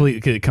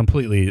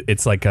 Completely,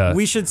 it's like a.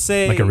 We should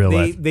say like a real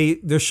life.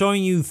 They're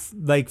showing you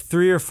like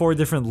 3 or 4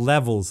 different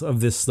levels of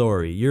this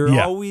story.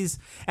 You're always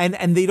and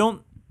they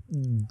don't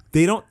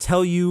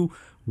tell you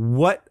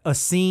what a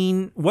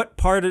scene, what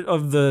part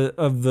of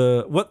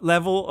the what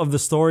level of the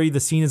story the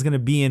scene is going to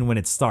be in when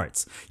it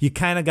starts. You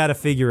kind of got to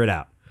figure it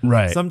out.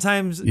 Right.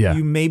 Sometimes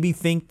you maybe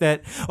think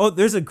that,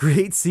 there's a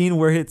great scene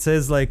where it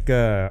says like,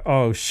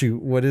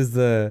 what is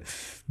the,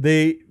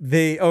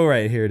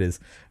 right, here it is.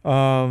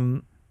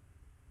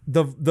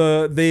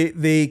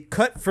 They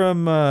cut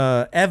from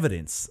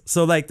evidence.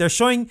 So like they're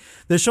showing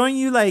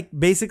you like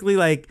basically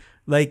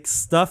like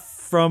stuff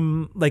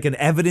from like an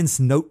evidence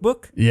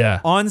notebook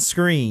on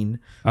screen,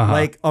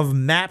 like of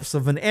maps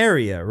of an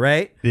area,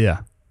 right?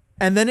 Yeah.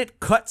 And then it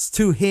cuts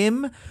to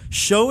him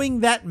showing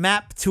that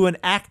map to an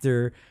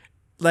actor,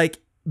 like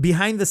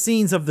behind the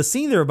scenes of the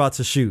scene they're about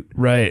to shoot.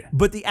 Right.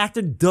 But the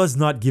actor does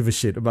not give a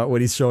shit about what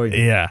he's showing.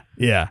 Yeah.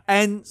 Yeah.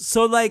 And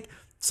so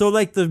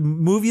the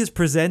movie is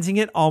presenting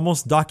it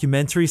almost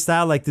documentary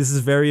style, like this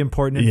is very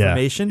important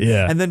information.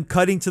 Yeah. And then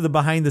cutting to the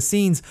behind the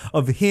scenes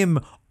of him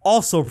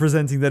also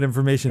presenting that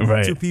information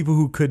to people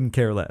who couldn't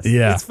care less.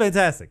 Yeah. It's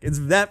fantastic. It's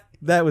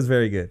that was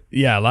very good.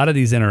 Yeah, a lot of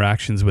these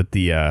interactions with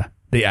the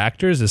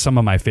actors is some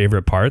of my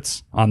favorite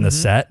parts on the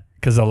set,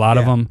 because a lot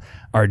of them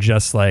are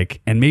just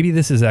like, and maybe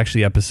this is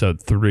actually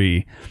episode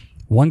 3.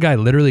 One guy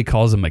literally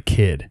calls him a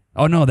kid.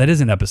 Oh no, that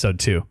isn't episode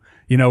 2.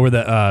 You know,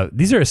 where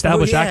these are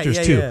established actors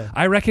too. Yeah.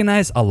 I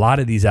recognize a lot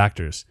of these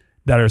actors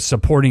that are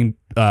supporting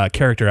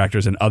character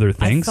actors in other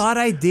things. I thought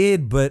I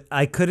did, but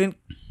I couldn't.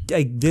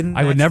 I didn't.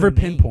 I would never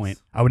pinpoint.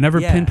 I would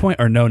never pinpoint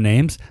or know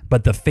names,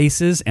 but the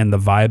faces and the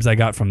vibes I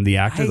got from the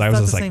actors, I was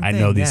just like, I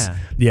know these.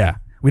 Yeah.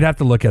 We'd have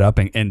to look it up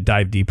and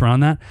dive deeper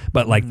on that.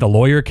 But like the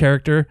lawyer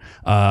character,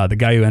 the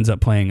guy who ends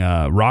up playing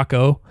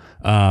Rocco,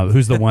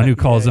 who's the one who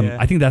calls him,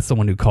 I think that's the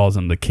one who calls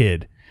him the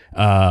kid.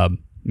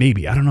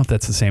 Maybe. I don't know if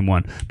that's the same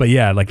one. But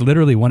yeah, like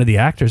literally one of the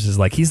actors is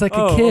like, he's like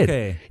a kid.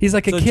 Okay. He's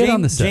like a kid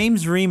on the set.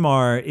 James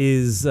Remar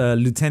is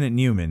Lieutenant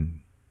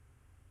Newman.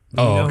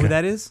 Do you know who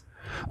that is?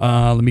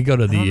 Let me go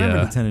to the... I don't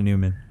remember Lieutenant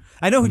Newman.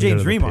 I know who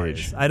James Remar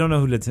is. I don't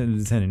know who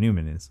Lieutenant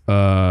Newman is.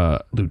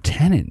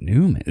 Lieutenant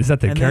Newman? Is that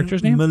the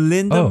character's name?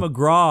 Melinda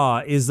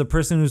McGraw is the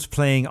person who's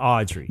playing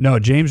Audrey. No,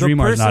 James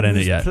Remar's not in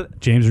it yet.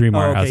 James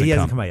Remar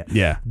hasn't come out yet.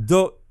 Yeah.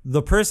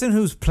 The person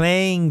who's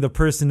playing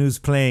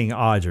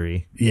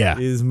Audrey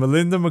is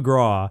Melinda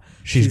McGraw.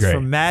 She's great.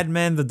 From Mad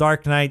Men, The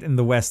Dark Knight, and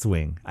The West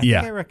Wing. I think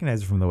I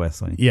recognize her from The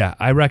West Wing. Yeah,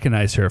 I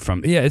recognize her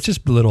from... Yeah, it's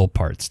just little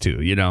parts too,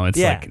 you know? It's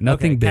like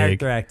nothing big.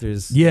 Character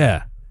actors.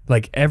 Yeah.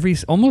 Like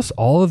almost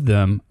all of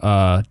them,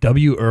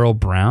 W. Earl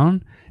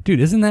Brown Dude,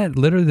 isn't that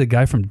literally the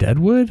guy from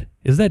Deadwood?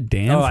 Is that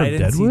Dan from I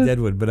didn't Deadwood? see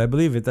Deadwood, but I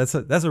believe it. That's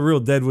a real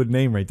Deadwood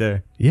name right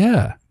there.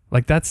 Yeah.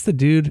 Like that's the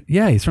dude.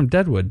 Yeah, he's from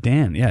Deadwood.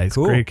 Dan. Yeah, he's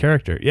Cool. a great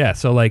character. Yeah.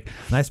 So like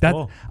Nice that.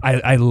 pull.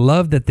 I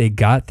love that they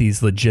got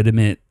these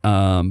legitimate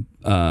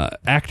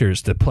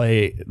actors to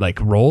play like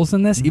roles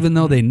in this, even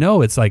though they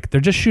know it's like they're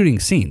just shooting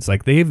scenes.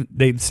 Like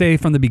they say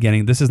from the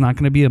beginning, this is not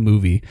going to be a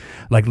movie.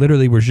 Like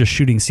literally, we're just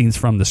shooting scenes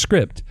from the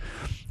script,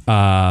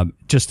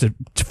 just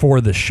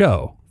for the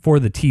show. For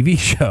the TV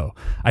show,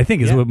 I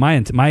think is what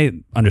my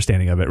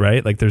understanding of it,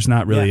 right? Like there's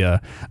not really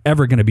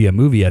ever going to be a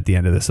movie at the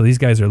end of this. So these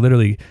guys are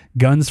literally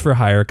guns for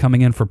hire,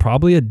 coming in for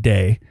probably a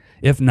day,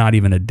 if not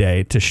even a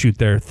day, to shoot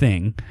their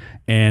thing,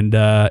 and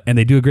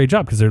they do a great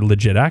job because they're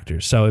legit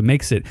actors. So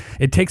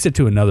it takes it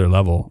to another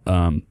level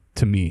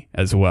to me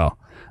as well.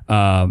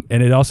 And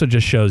it also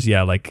just shows,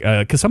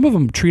 because some of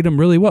them treat him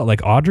really well.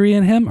 Like Audrey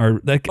and him are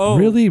like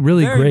really,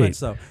 really very great. much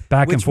so.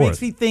 Back and Which forth.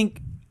 makes me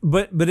think,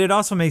 but it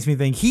also makes me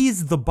think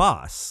he's the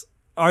boss.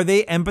 Are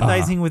they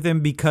empathizing with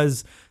him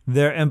because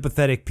they're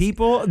empathetic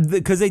people?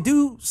 Because they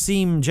do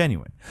seem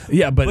genuine.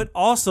 Yeah, But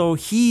also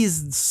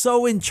he's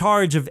so in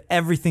charge of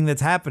everything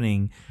that's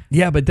happening.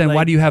 Yeah, but then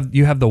why do you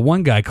have the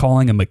one guy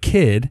calling him a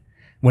kid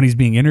when he's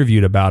being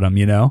interviewed about him,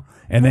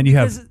 and then you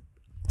have.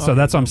 So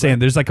that's what I'm saying.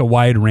 There's like a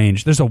wide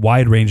range. There's a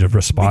wide range of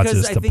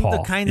responses because to I think Paul.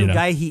 the kind of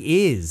guy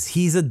he is,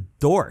 he's a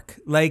dork.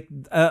 Like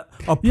a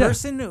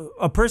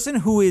person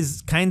who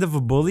is kind of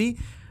a bully.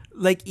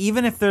 Like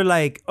even if they're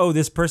like, oh,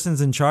 this person's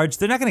in charge,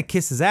 they're not gonna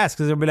kiss his ass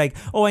because they'll be like,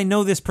 oh, I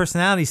know this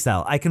personality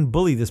style. I can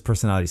bully this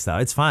personality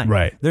style. It's fine.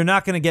 Right. They're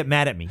not gonna get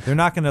mad at me. They're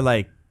not gonna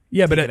like.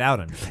 But it out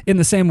on me. In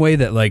the same way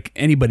that like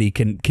anybody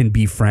can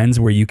be friends,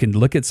 where you can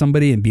look at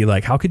somebody and be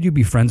like, how could you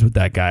be friends with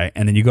that guy?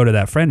 And then you go to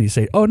that friend and you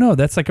say, oh no,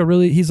 he's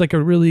like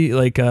a really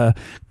like a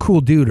cool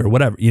dude or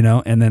whatever,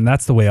 and then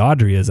that's the way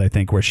Audrey is, I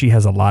think, where she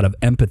has a lot of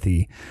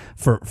empathy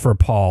for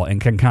Paul and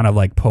can kind of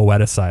like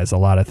poeticize a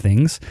lot of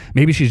things.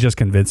 Maybe she's just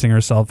convincing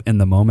herself in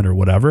the moment or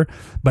whatever,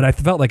 but I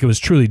felt like it was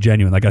truly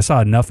genuine. Like I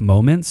saw enough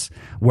moments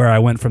where I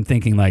went from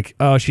thinking like,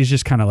 oh, she's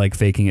just kind of like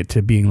faking it,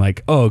 to being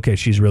like, oh, okay,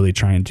 she's really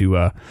trying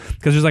to,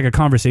 because there's like a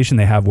conversation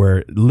they have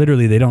where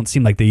literally they don't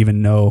seem like they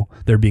even know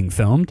they're being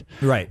filmed.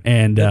 Right.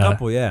 And a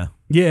couple, yeah.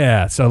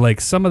 Yeah. So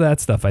like some of that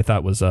stuff I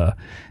thought was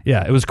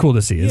it was cool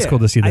to see. It's cool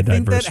to see the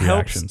diverse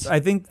reactions. I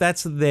think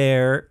that's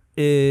there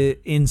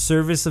in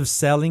service of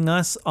selling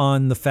us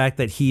on the fact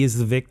that he is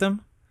the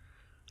victim.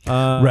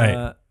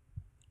 Right.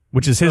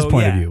 Which is his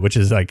point of view, which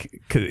is like,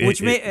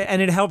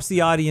 and it helps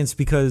the audience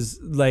because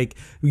like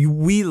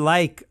we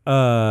like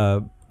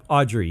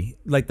Audrey,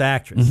 like the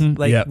actress,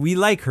 we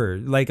like her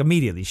like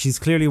immediately. She's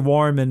clearly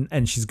warm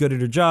and she's good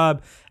at her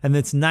job, and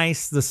it's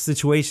nice. The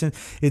situation,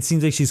 it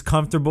seems like she's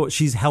comfortable.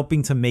 She's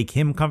helping to make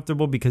him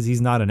comfortable because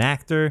he's not an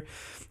actor.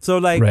 So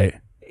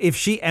like, if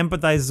she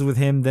empathizes with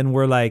him, then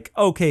we're like,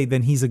 okay,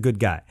 then he's a good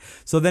guy.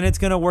 So then it's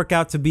gonna work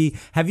out to be.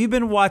 Have you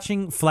been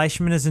watching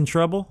Fleischman is in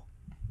Trouble?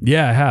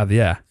 Yeah, I have.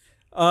 Yeah.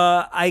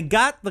 I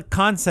got the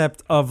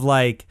concept of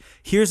like,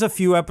 here's a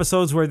few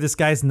episodes where this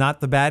guy's not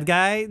the bad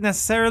guy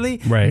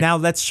necessarily. Right. Now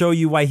let's show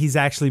you why he's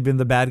actually been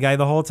the bad guy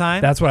the whole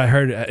time. That's what I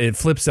heard. It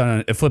flips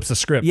a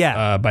script.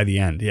 Yeah. By the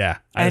end. Yeah.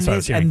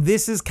 And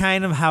this is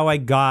kind of how I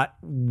got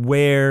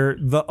where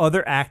the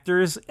other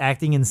actors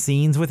acting in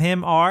scenes with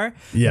him are.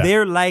 Yeah.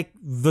 They're like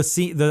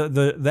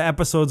the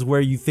episodes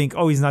where you think,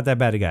 oh, he's not that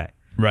bad a guy.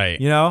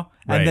 Right.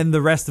 And then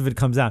the rest of it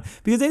comes out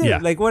because they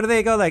did like, what do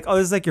they go like? Oh,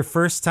 this is like your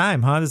first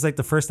time, huh? This is like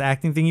the first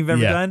acting thing you've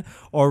ever done,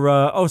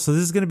 or so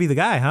this is gonna be the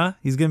guy, huh?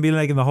 He's gonna be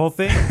like in the whole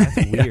thing.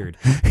 That's weird.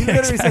 He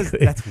literally says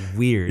that's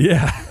weird.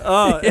 Yeah.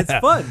 Oh, it's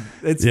fun.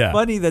 It's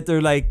funny that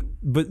they're like,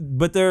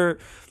 but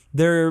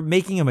they're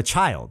making him a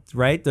child,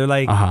 right? They're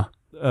like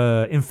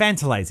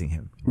infantilizing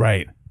him,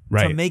 right,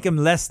 to make him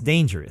less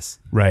dangerous,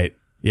 right.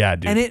 Yeah,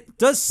 dude. And it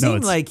does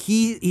seem like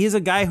he is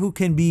a guy who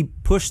can be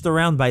pushed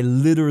around by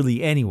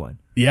literally anyone.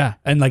 Yeah,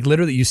 and like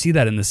literally you see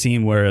that in the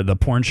scene where the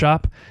porn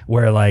shop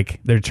where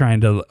like they're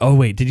trying to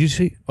did you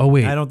see? Oh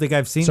wait. I don't think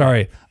I've seen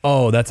Sorry. that.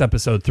 Oh, that's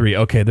episode 3.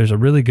 Okay, there's a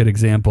really good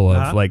example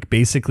of like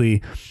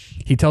basically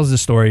he tells the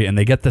story and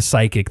they get the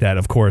psychic that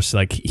of course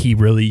like he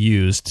really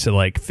used to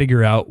like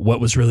figure out what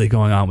was really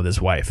going on with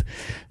his wife.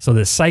 So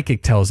the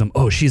psychic tells him,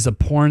 oh, she's a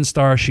porn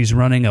star, she's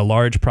running a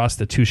large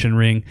prostitution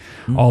ring,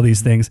 all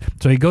these things.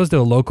 So he goes to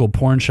a local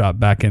porn shop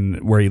back in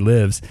where he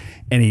lives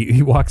and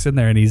he walks in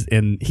there and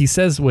he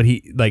says what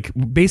he like,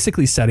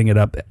 basically setting it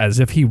up as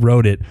if he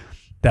wrote it,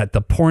 that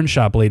the porn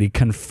shop lady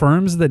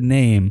confirms the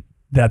name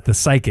that the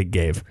psychic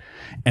gave.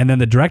 And then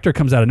the director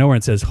comes out of nowhere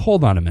and says,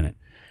 hold on a minute.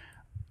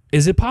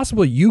 Is it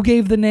possible you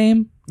gave the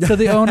name to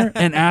the owner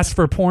and asked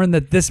for porn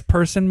that this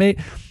person made?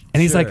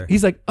 And he's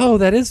like, oh,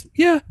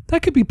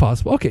 that could be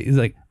possible. Okay. He's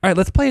like, all right,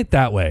 let's play it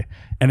that way.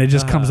 And it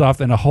just comes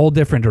off in a whole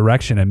different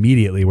direction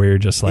immediately where you're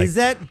just like, is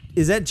that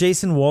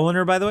Jason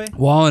Woliner, by the way?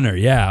 Woliner.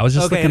 Yeah. I was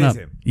just looking up.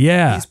 Him.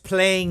 Yeah. He's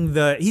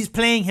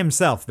playing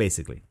himself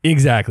basically.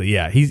 Exactly.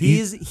 Yeah. He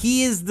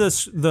is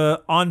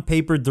the on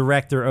paper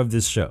director of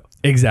this show.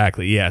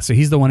 Exactly. Yeah. So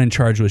he's the one in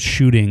charge with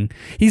shooting.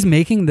 He's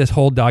making this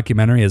whole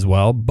documentary as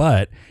well,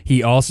 but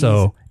he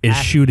also is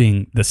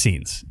shooting the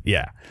scenes.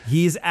 Yeah.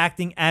 He's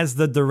acting as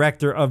the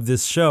director of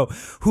this show,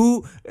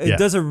 who Yeah.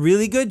 does a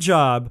really good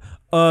job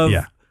of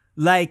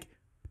like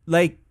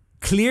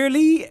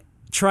clearly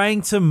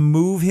trying to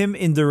move him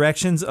in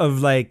directions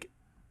of like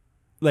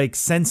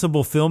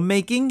sensible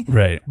filmmaking,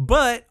 Right.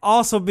 but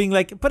also being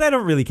like, but I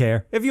don't really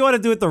care. If you want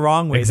to do it the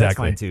wrong way,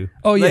 Exactly. that's fine too.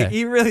 Oh, yeah. Like,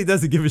 he really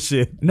doesn't give a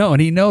shit. No,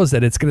 and he knows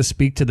that it's going to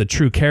speak to the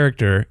true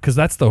character, because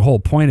that's the whole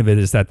point of it,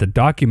 is that the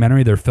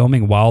documentary they're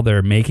filming while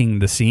they're making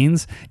the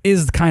scenes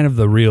is kind of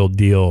the real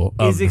deal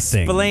of Is the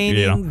thing. explaining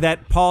You know?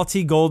 that Paul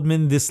T.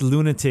 Goldman, this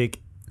lunatic,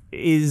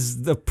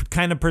 is the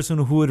kind of person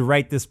who would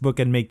write this book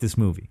and make this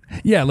movie.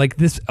 Yeah, like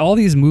this, all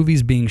these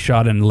movies being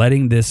shot and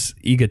letting this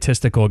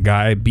egotistical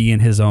guy be in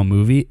his own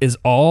movie is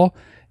all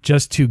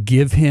just to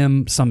give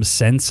him some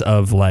sense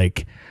of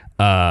like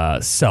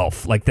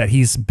self, like that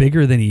he's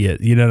bigger than he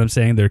is. You know what I'm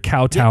saying? They're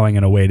kowtowing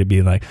in a way to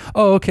be like,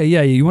 oh, okay,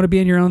 yeah, you want to be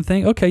in your own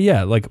thing? Okay,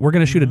 yeah, like we're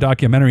gonna shoot a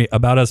documentary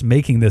about us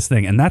making this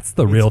thing, and that's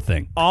the real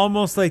thing.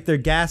 Almost like they're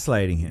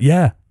gaslighting him.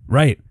 Yeah,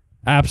 right,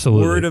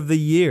 absolutely. Word of the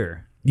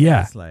year.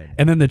 Yeah. Gaslighting.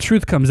 And then the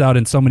truth comes out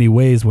in so many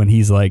ways when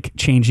he's like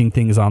changing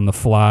things on the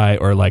fly,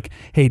 or like,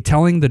 hey,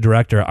 telling the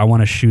director, I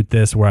want to shoot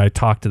this where I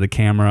talk to the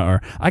camera,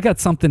 or I got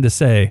something to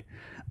say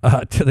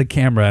to the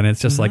camera, and it's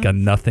just like a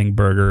nothing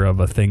burger of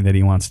a thing that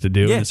he wants to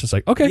do. Yeah. And it's just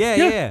like, okay,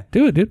 Yeah.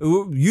 do it, dude.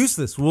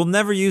 Useless. We'll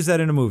never use that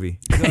in a movie.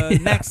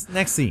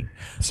 Next scene.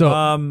 So,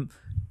 I'm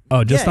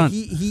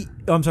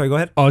sorry, go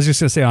ahead. I was just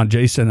going to say on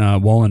Jason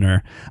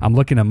Woliner, I'm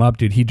looking him up,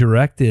 dude. He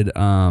directed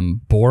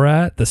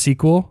Borat, the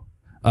sequel.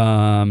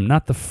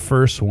 Not the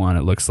first one,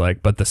 it looks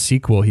like, but the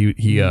sequel he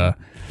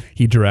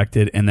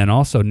directed, and then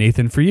also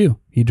Nathan For You.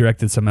 He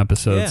directed some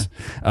episodes.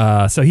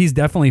 So he's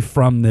definitely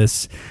from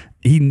this.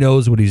 He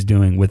knows what he's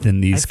doing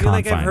within these I feel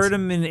confines. like I've heard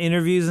him in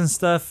interviews and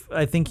stuff.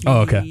 I think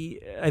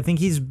I think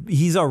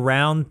he's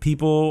around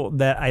people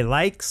that I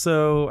like,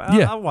 so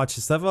I'll watch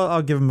his stuff.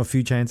 I'll give him a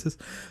few chances.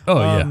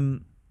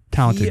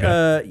 Talented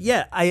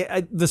guy.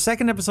 I the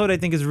second episode I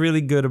think is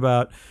really good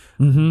about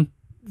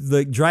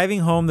like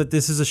driving home that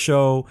this is a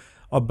show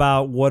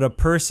about what a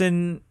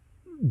person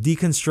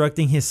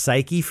deconstructing his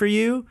psyche for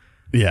you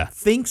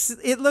thinks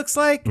it looks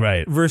like,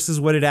 right, versus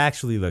what it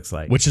actually looks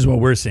like, which is what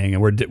we're seeing,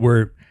 and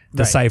we're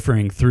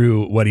deciphering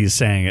through what he's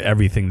saying,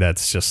 everything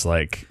that's just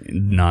like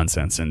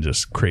nonsense and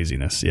just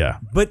craziness. Yeah,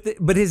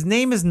 but his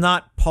name is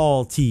not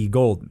Paul T.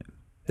 Goldman.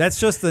 That's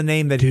just the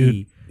name that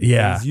he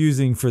is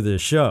using for the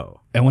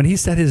show. And when he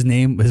said his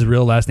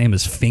real last name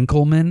is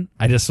Finkelman,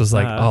 I just was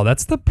like, oh,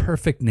 that's the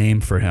perfect name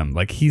for him.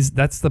 Like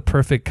that's the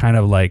perfect kind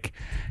of like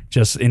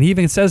and he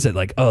even says it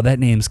like, oh, that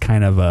name's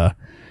kind of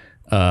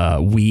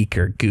weak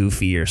or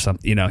goofy or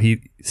something. You know,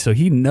 he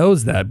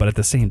knows that, but at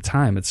the same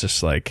time, it's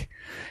just like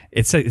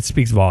it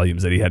speaks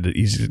volumes that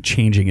he's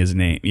changing his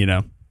name. You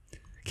know,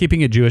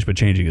 keeping it Jewish but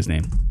changing his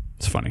name.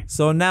 It's funny.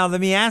 So now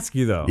let me ask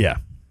you though. Yeah,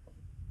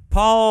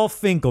 Paul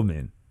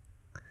Finkelman,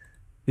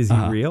 is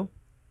he real?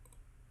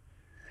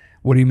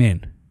 What do you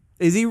mean?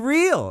 Is he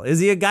real? Is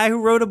he a guy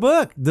who wrote a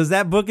book? Does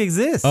that book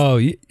exist? Oh,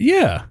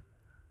 yeah.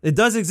 It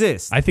does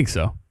exist. I think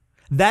so.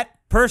 That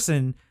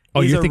person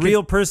is a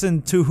real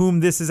person to whom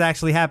this is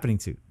actually happening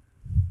to.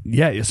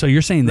 Yeah, so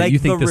you're saying that like you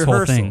think this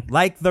whole thing...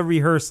 Like the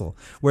rehearsal,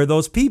 where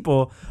those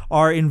people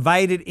are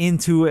invited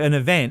into an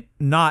event,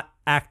 not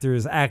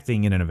actors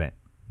acting in an event.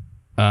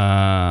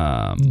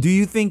 Do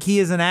you think he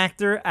is an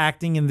actor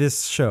acting in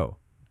this show?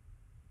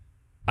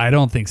 I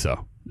don't think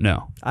so.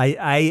 No.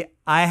 I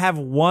have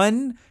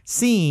one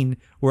scene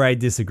where I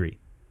disagree,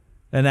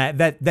 and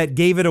that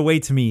gave it away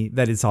to me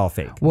that it's all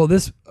fake. Well,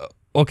 this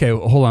okay.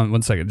 Hold on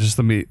 1 second. Just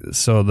let me.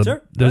 So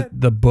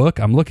the book.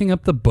 I'm looking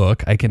up the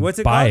book. I can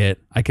buy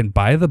it. I can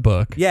buy the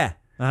book. Yeah.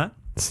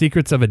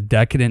 Secrets of a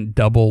Decadent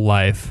Double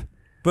Life.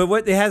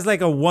 But it has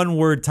like a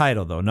one-word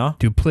title though. No.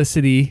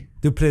 Duplicity.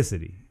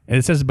 And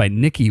it says by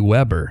Nikki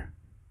Weber.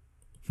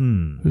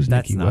 Who's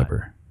Nikki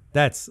Weber?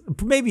 That's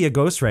maybe a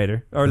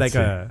ghostwriter or like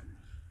a.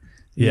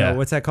 You know,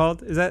 what's that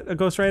called? Is that a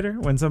ghostwriter?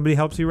 When somebody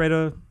helps you write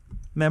a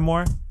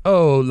memoir?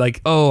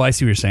 Oh, I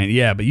see what you're saying.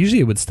 Yeah, but usually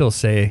it would still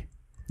say.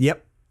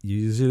 Yep,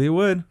 usually it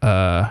would.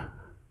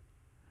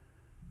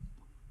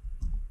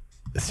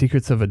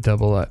 Secrets of a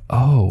Double Life.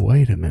 Oh,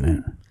 wait a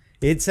minute.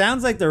 It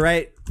sounds like the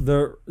right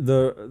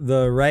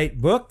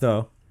book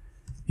though.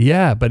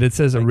 Yeah, but it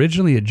says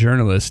originally a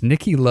journalist,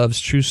 Nikki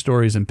loves true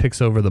stories and picks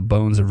over the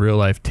bones of real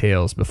life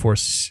tales before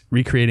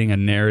recreating a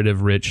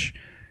narrative rich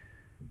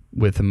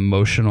with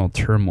emotional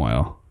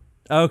turmoil.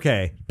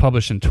 Okay.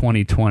 Published in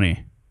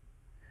 2020.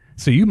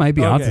 So you might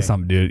be onto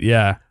something, dude.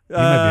 Yeah. You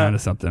might be onto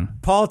something.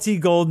 Paul T.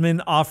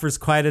 Goldman offers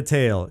quite a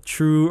tale,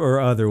 true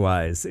or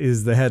otherwise,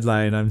 is the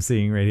headline I'm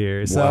seeing right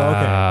here. So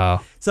wow.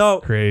 Okay.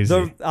 So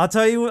crazy. I'll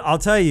tell you,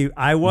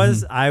 I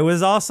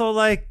was also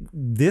like,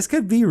 this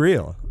could be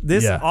real.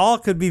 This all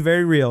could be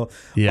very real.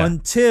 Yeah.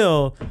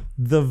 Until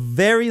the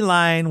very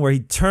line where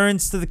he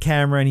turns to the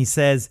camera and he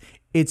says,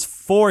 it's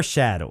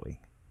foreshadowing.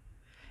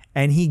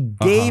 And he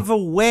gave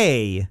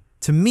away,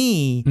 to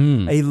me,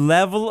 a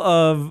level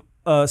of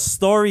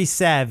story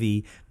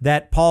savvy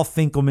that Paul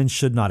Finkelman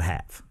should not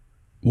have.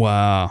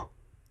 Wow.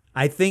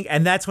 I think,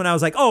 and that's when I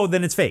was like, oh,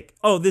 then it's fake.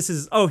 Oh,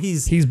 he's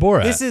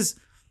Borat. This is,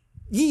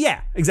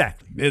 yeah,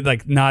 exactly.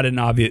 Like not an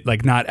obvious,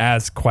 like not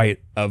as quite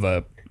of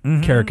a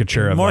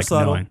caricature of More like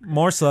subtle, knowing.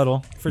 more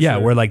subtle. For Yeah,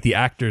 sure. where like the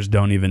actors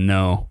don't even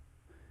know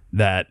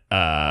that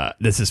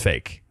this is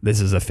fake. This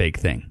is a fake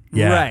thing.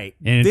 Yeah, right.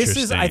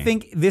 Interesting. I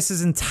think this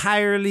is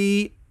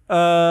entirely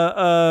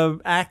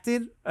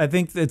acted. I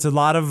think it's a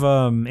lot of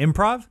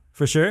improv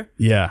for sure.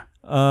 Yeah.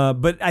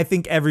 But I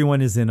think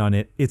everyone is in on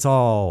it. It's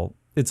all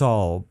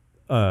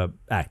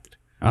acted.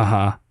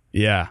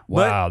 Yeah.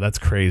 Wow, that's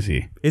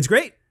crazy. It's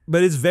great,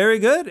 but it's very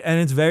good and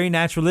it's very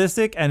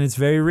naturalistic and it's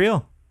very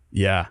real.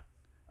 Yeah.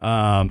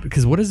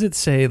 Because what does it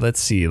say? Let's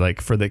see. Like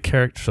for the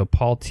character, so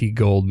Paul T.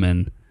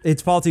 Goldman.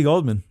 It's Paul T.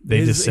 Goldman.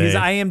 Just say his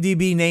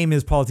IMDb name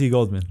is Paul T.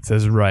 Goldman. It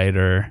says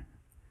writer.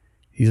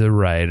 He's a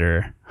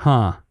writer.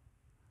 Huh.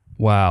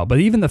 Wow. But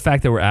even the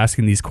fact that we're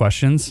asking these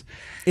questions,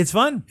 It's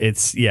fun.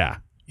 it's yeah.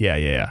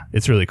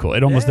 It's really cool.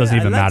 It almost doesn't I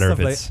even like matter if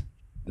stuff it's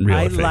real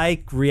I or fake.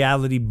 like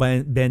reality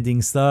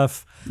bending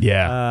stuff.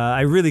 Yeah.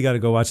 I really got to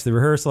go watch The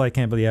Rehearsal. I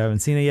can't believe I haven't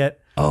seen it yet.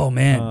 Oh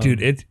man,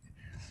 dude,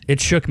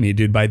 it shook me,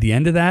 dude. By the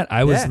end of that,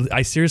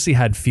 I seriously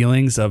had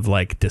feelings of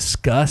like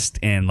disgust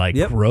and like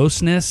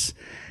grossness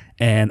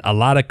and a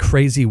lot of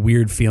crazy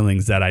weird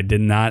feelings that I did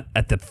not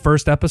at the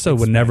first episode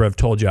would never have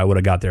told you I would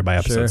have got there by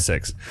episode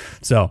 6.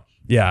 So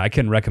yeah, I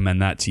can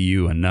recommend that to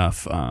you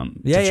enough. To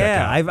check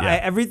out.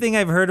 Everything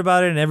I've heard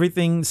about it and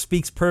everything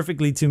speaks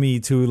perfectly to me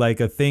to like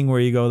a thing where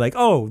you go like,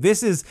 oh,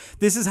 this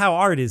is how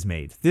art is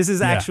made. This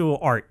is actual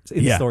art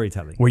in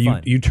storytelling. Where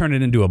Fun. you turn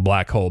it into a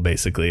black hole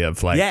basically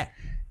of like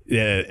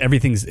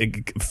everything's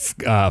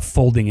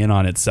folding in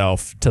on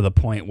itself to the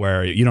point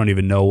where you don't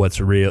even know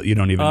what's real. You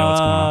don't even know what's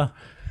going on.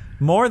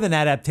 More than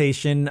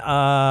adaptation,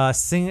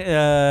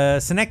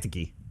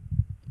 Synecdoche.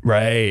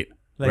 Right.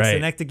 Like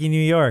Synecdoche,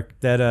 New York.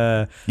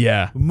 That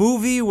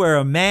movie where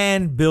a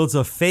man builds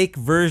a fake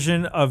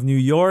version of New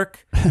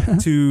York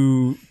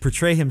to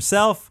portray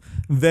himself,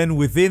 then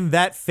within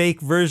that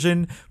fake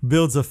version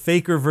builds a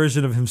faker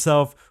version of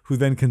himself who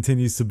then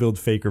continues to build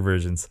faker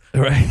versions.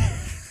 Right.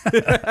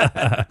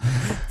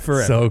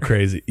 Forever. So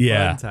crazy.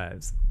 Yeah. Fun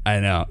times. I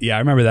know. Yeah, I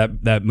remember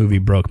that movie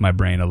broke my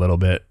brain a little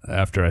bit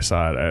after I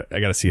saw it. I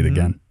got to see it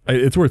again.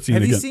 It's worth seeing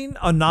Have again. you seen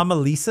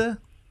Anomalisa?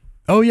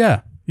 Oh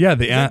yeah. Yeah,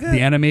 the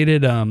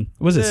animated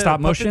was it stop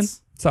motion?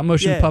 Puppets? Stop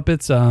motion Yeah.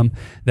 puppets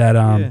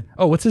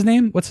oh, what's his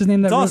name? What's his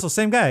name that It's wrote- also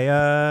same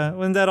guy.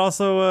 Wasn't that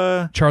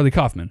also Charlie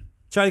Kaufman.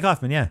 Charlie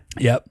Kaufman? Yeah.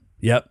 Yep.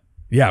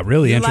 Yeah,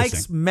 really He interesting.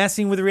 likes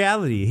messing with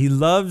reality. He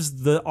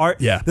loves the art.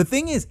 Yeah. The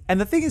thing is,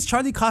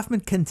 Charlie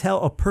Kaufman can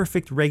tell a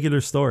perfect regular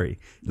story.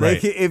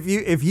 Like Right.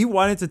 if you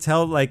wanted to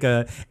tell like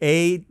a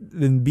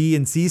and B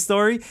and C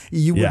story,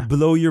 you would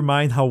blow your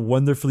mind how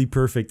wonderfully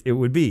perfect it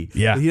would be.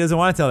 Yeah. But he doesn't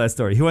want to tell that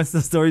story. He wants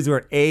the stories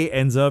where A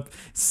ends up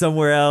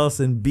somewhere else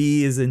and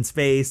B is in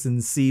space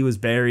and C was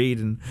buried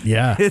and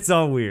it's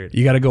all weird.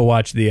 You got to go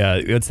watch the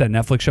what's that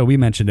Netflix show? We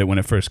mentioned it when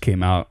it first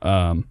came out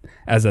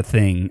as a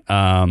thing.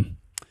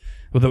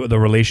 With the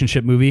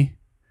relationship movie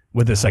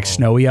with this like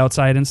snowy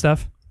outside and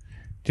stuff. Do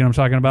you know what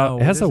I'm talking about? No,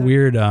 it has what a is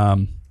weird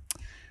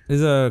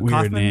Is a weird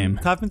Kaufman name.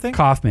 Kaufman thing?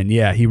 Kaufman,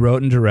 yeah, he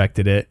wrote and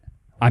directed it.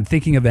 I'm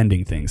Thinking of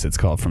Ending Things. It's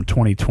called, from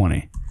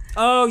 2020.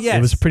 Oh yes.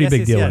 It was a pretty Yes, big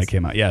yes, deal when yes. it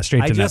came out. Yeah,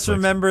 straight to I just Netflix.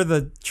 remember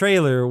the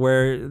trailer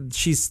where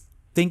she's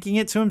thinking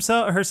it to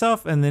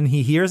herself, and then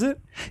he hears it.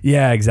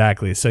 Yeah,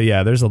 exactly. So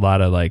yeah, there's a lot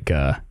of like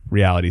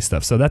reality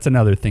stuff. So that's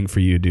another thing for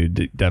you,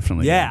 dude.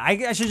 Definitely. Yeah,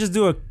 I should just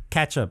do a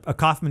catch up, a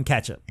Kaufman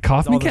catch up.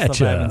 Kaufman All the catch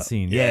stuff I up. haven't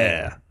seen.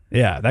 Yeah,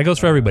 that goes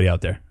for everybody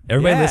out there.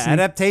 Everybody listening.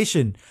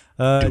 Adaptation.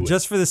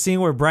 Just for the scene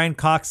where Brian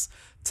Cox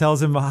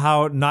tells him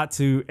how not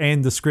to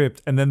end the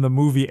script, and then the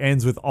movie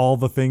ends with all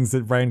the things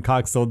that Brian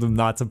Cox told him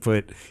not to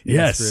put in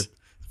the script.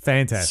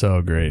 Fantastic.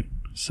 So great.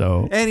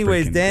 So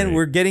anyways, freaking Dan, great.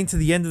 we're getting to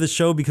the end of the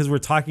show because we're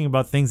talking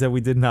about things that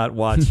we did not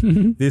watch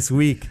this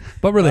week.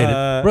 But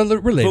related.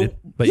 Related.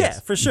 But yeah,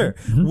 yes. for sure.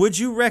 Would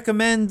you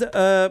recommend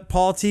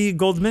Paul T.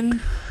 Goldman?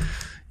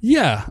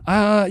 Yeah,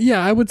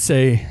 I would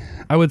say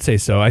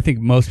so. I think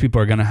most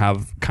people are going to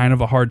have kind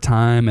of a hard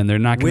time, and they're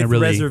not going to With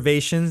really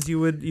reservations, you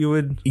would.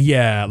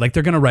 Yeah, like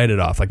they're going to write it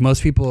off. Like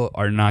most people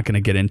are not going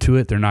to get into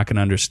it. They're not going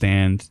to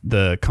understand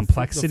the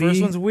complexity. The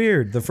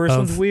first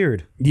one's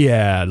weird.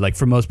 Yeah, like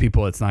for most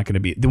people, it's not going to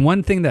be. The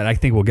one thing that I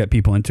think will get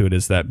people into it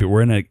is that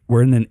we're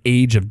in an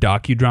age of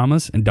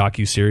docudramas and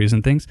docuseries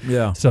and things.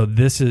 Yeah. So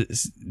this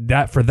is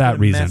that for that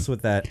reason. Mess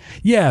with that.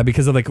 Yeah,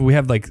 because of like we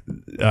have like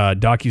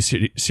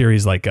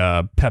docu-series like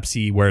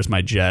Pepsi, Where's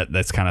My Jet,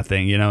 this kind of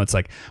thing. You know, it's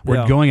like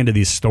we're going into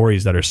these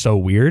stories that are so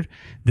weird.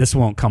 This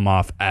won't come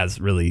off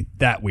as really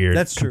that weird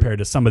compared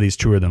to some of these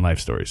truer than life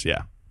stories.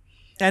 Yeah.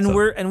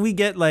 And we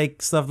get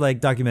like stuff like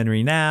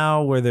Documentary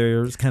Now, where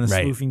there's kind of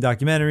spoofing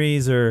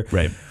documentaries, or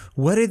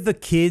what did the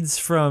kids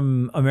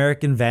from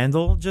American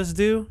Vandal just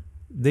do?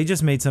 They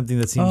just made something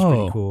that seems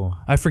pretty cool.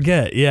 I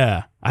forget.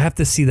 Yeah, I have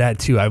to see that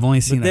too. I've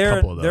only seen a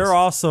couple of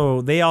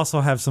those. They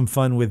also have some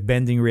fun with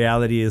bending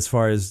reality as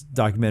far as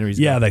documentaries.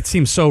 Yeah, go. that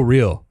seems so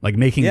real. Like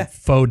making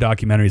faux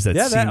documentaries that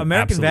seem that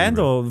American absolutely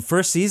Vandal real.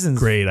 first season's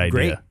Great idea.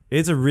 Great.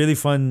 It's a really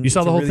fun. You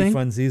saw it's the a whole really thing?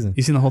 Fun season.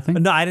 You seen the whole thing?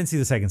 No, I didn't see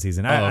the second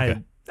season.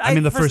 Okay. I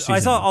mean, the first I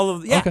saw season. all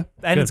of Okay, and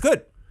good. it's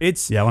good.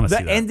 It's Yeah, I wanna the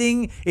see that.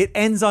 ending. It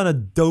ends on a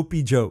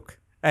dopey joke,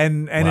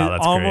 and Wow, it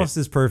that's almost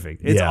great. is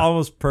perfect. It's Yeah.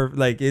 almost perfect.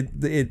 Like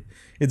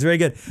it's very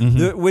good.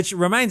 Which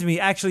reminds me,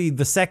 actually,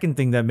 the second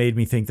thing that made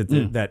me think that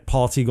that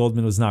Paul T.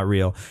 Goldman was not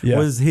real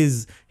was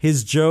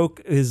his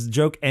joke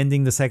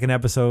ending the second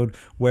episode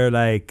where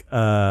like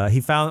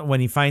when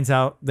he finds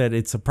out that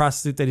it's a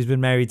prostitute that he's been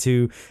married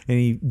to, and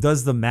he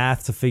does the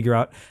math to figure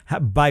out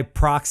by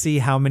proxy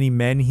how many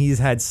men he's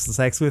had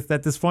sex with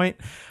at this point.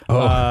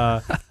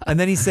 And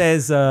then he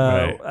says,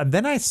 and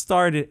then I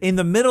started in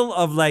the middle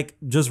of like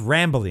just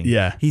rambling.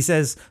 Yeah. He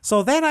says,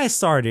 so then I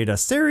started a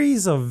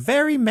series of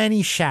very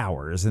many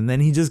showers, and then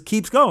he just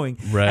keeps going.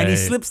 Right. And he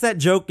slips that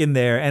joke in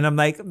there, and I'm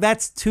like,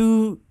 that's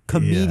too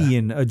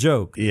comedian a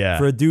joke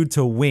for a dude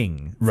to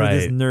wing, for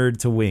this nerd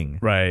to wing.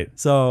 Right.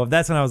 So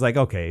that's when I was like,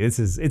 okay, it's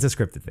a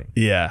scripted thing.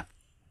 Yeah.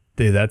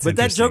 Dude, that's But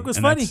that interesting. joke was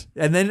And funny.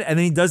 that's- And then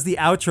he does the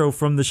outro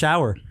from the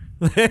shower.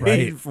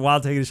 Right. While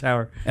taking a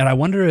shower. And I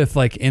wonder if,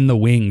 like, in the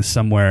wings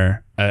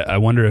somewhere, I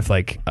wonder if,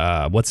 like,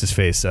 what's his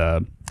face?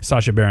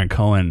 Sacha Baron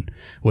Cohen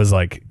was,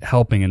 like,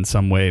 helping in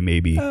some way,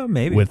 maybe. Oh,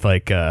 maybe. With,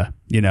 like,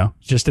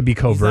 just to be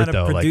covert, He's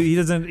not though. Like, he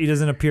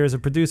doesn't appear as a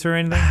producer or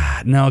anything.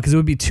 no, because it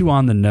would be too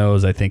on the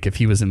nose, I think, if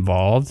he was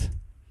involved.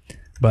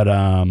 But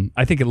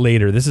I think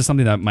later, this is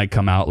something that might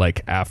come out,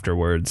 like,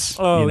 afterwards.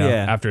 Oh,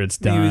 yeah. After it's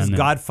done. He was and-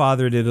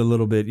 Godfathered it a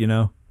little bit, you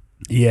know.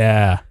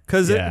 Yeah.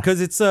 Because yeah.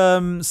 it's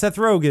Seth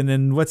Rogen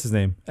and what's his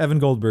name, Evan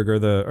Goldberg are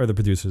the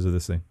producers of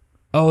this thing.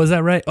 Oh, is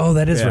that right? Oh,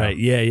 that is Yeah. right.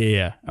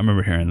 Yeah. I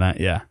remember hearing that.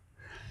 Yeah.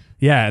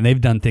 Yeah, and they've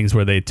done things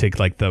where they take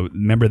like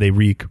remember they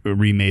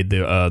remade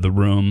the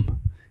Room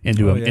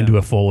into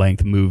a full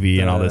length movie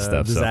and all this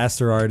stuff.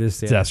 Disaster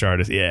Artist. Yeah. Disaster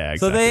Artist. Yeah.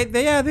 So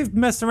Exactly. they've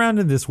messed around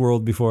in this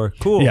world before.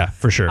 Cool. Yeah,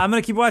 for sure. I'm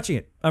gonna keep watching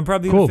it. I'm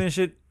probably Cool. gonna finish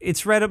it.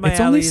 It's right up my It's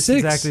alley. only It's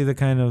 6. exactly the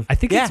kind of. I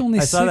think it's only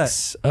I saw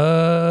 6.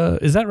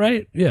 Is that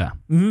right? Yeah.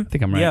 I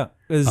think I'm right. Yeah,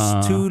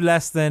 it's 2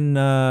 less than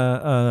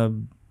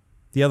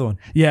the other one.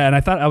 Yeah, and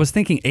I was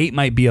thinking 8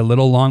 might be a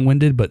little long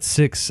winded, but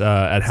 6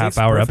 at half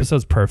hour perfect.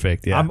 episodes,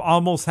 perfect. Yeah. I'm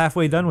almost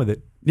halfway done with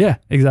it. Yeah.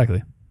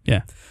 Exactly.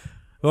 Yeah.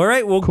 All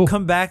right, we'll Cool.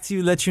 come back to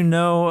you, let you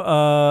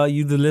know,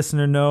 you the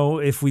listener know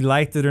if we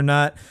liked it or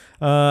not.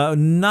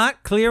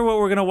 Not clear what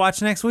we're gonna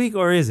watch next week,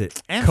 or is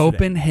it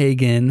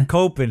Copenhagen.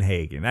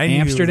 Copenhagen. I knew he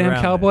was Amsterdam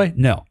around Cowboy?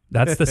 No,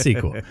 that's the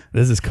sequel.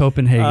 This is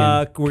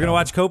Copenhagen. We're gonna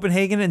watch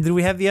Copenhagen, and did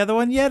we have the other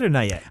one yet or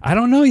not yet? I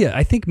don't know yet.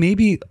 I think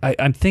maybe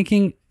I'm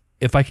thinking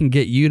if I can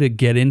get you to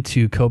get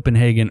into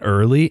Copenhagen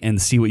early and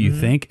see what you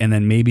think, and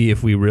then maybe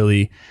if we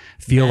really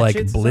feel Match like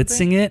it to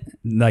blitzing it,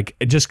 like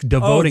just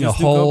devoting just a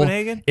do whole,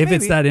 Copenhagen? if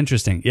it's Maybe. that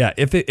interesting, yeah.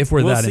 If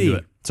we're We'll that see. into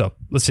it, so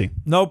let's see.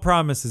 No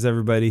promises,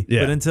 everybody. Yeah.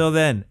 But until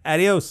then,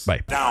 adios.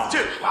 Bye. Down. 2.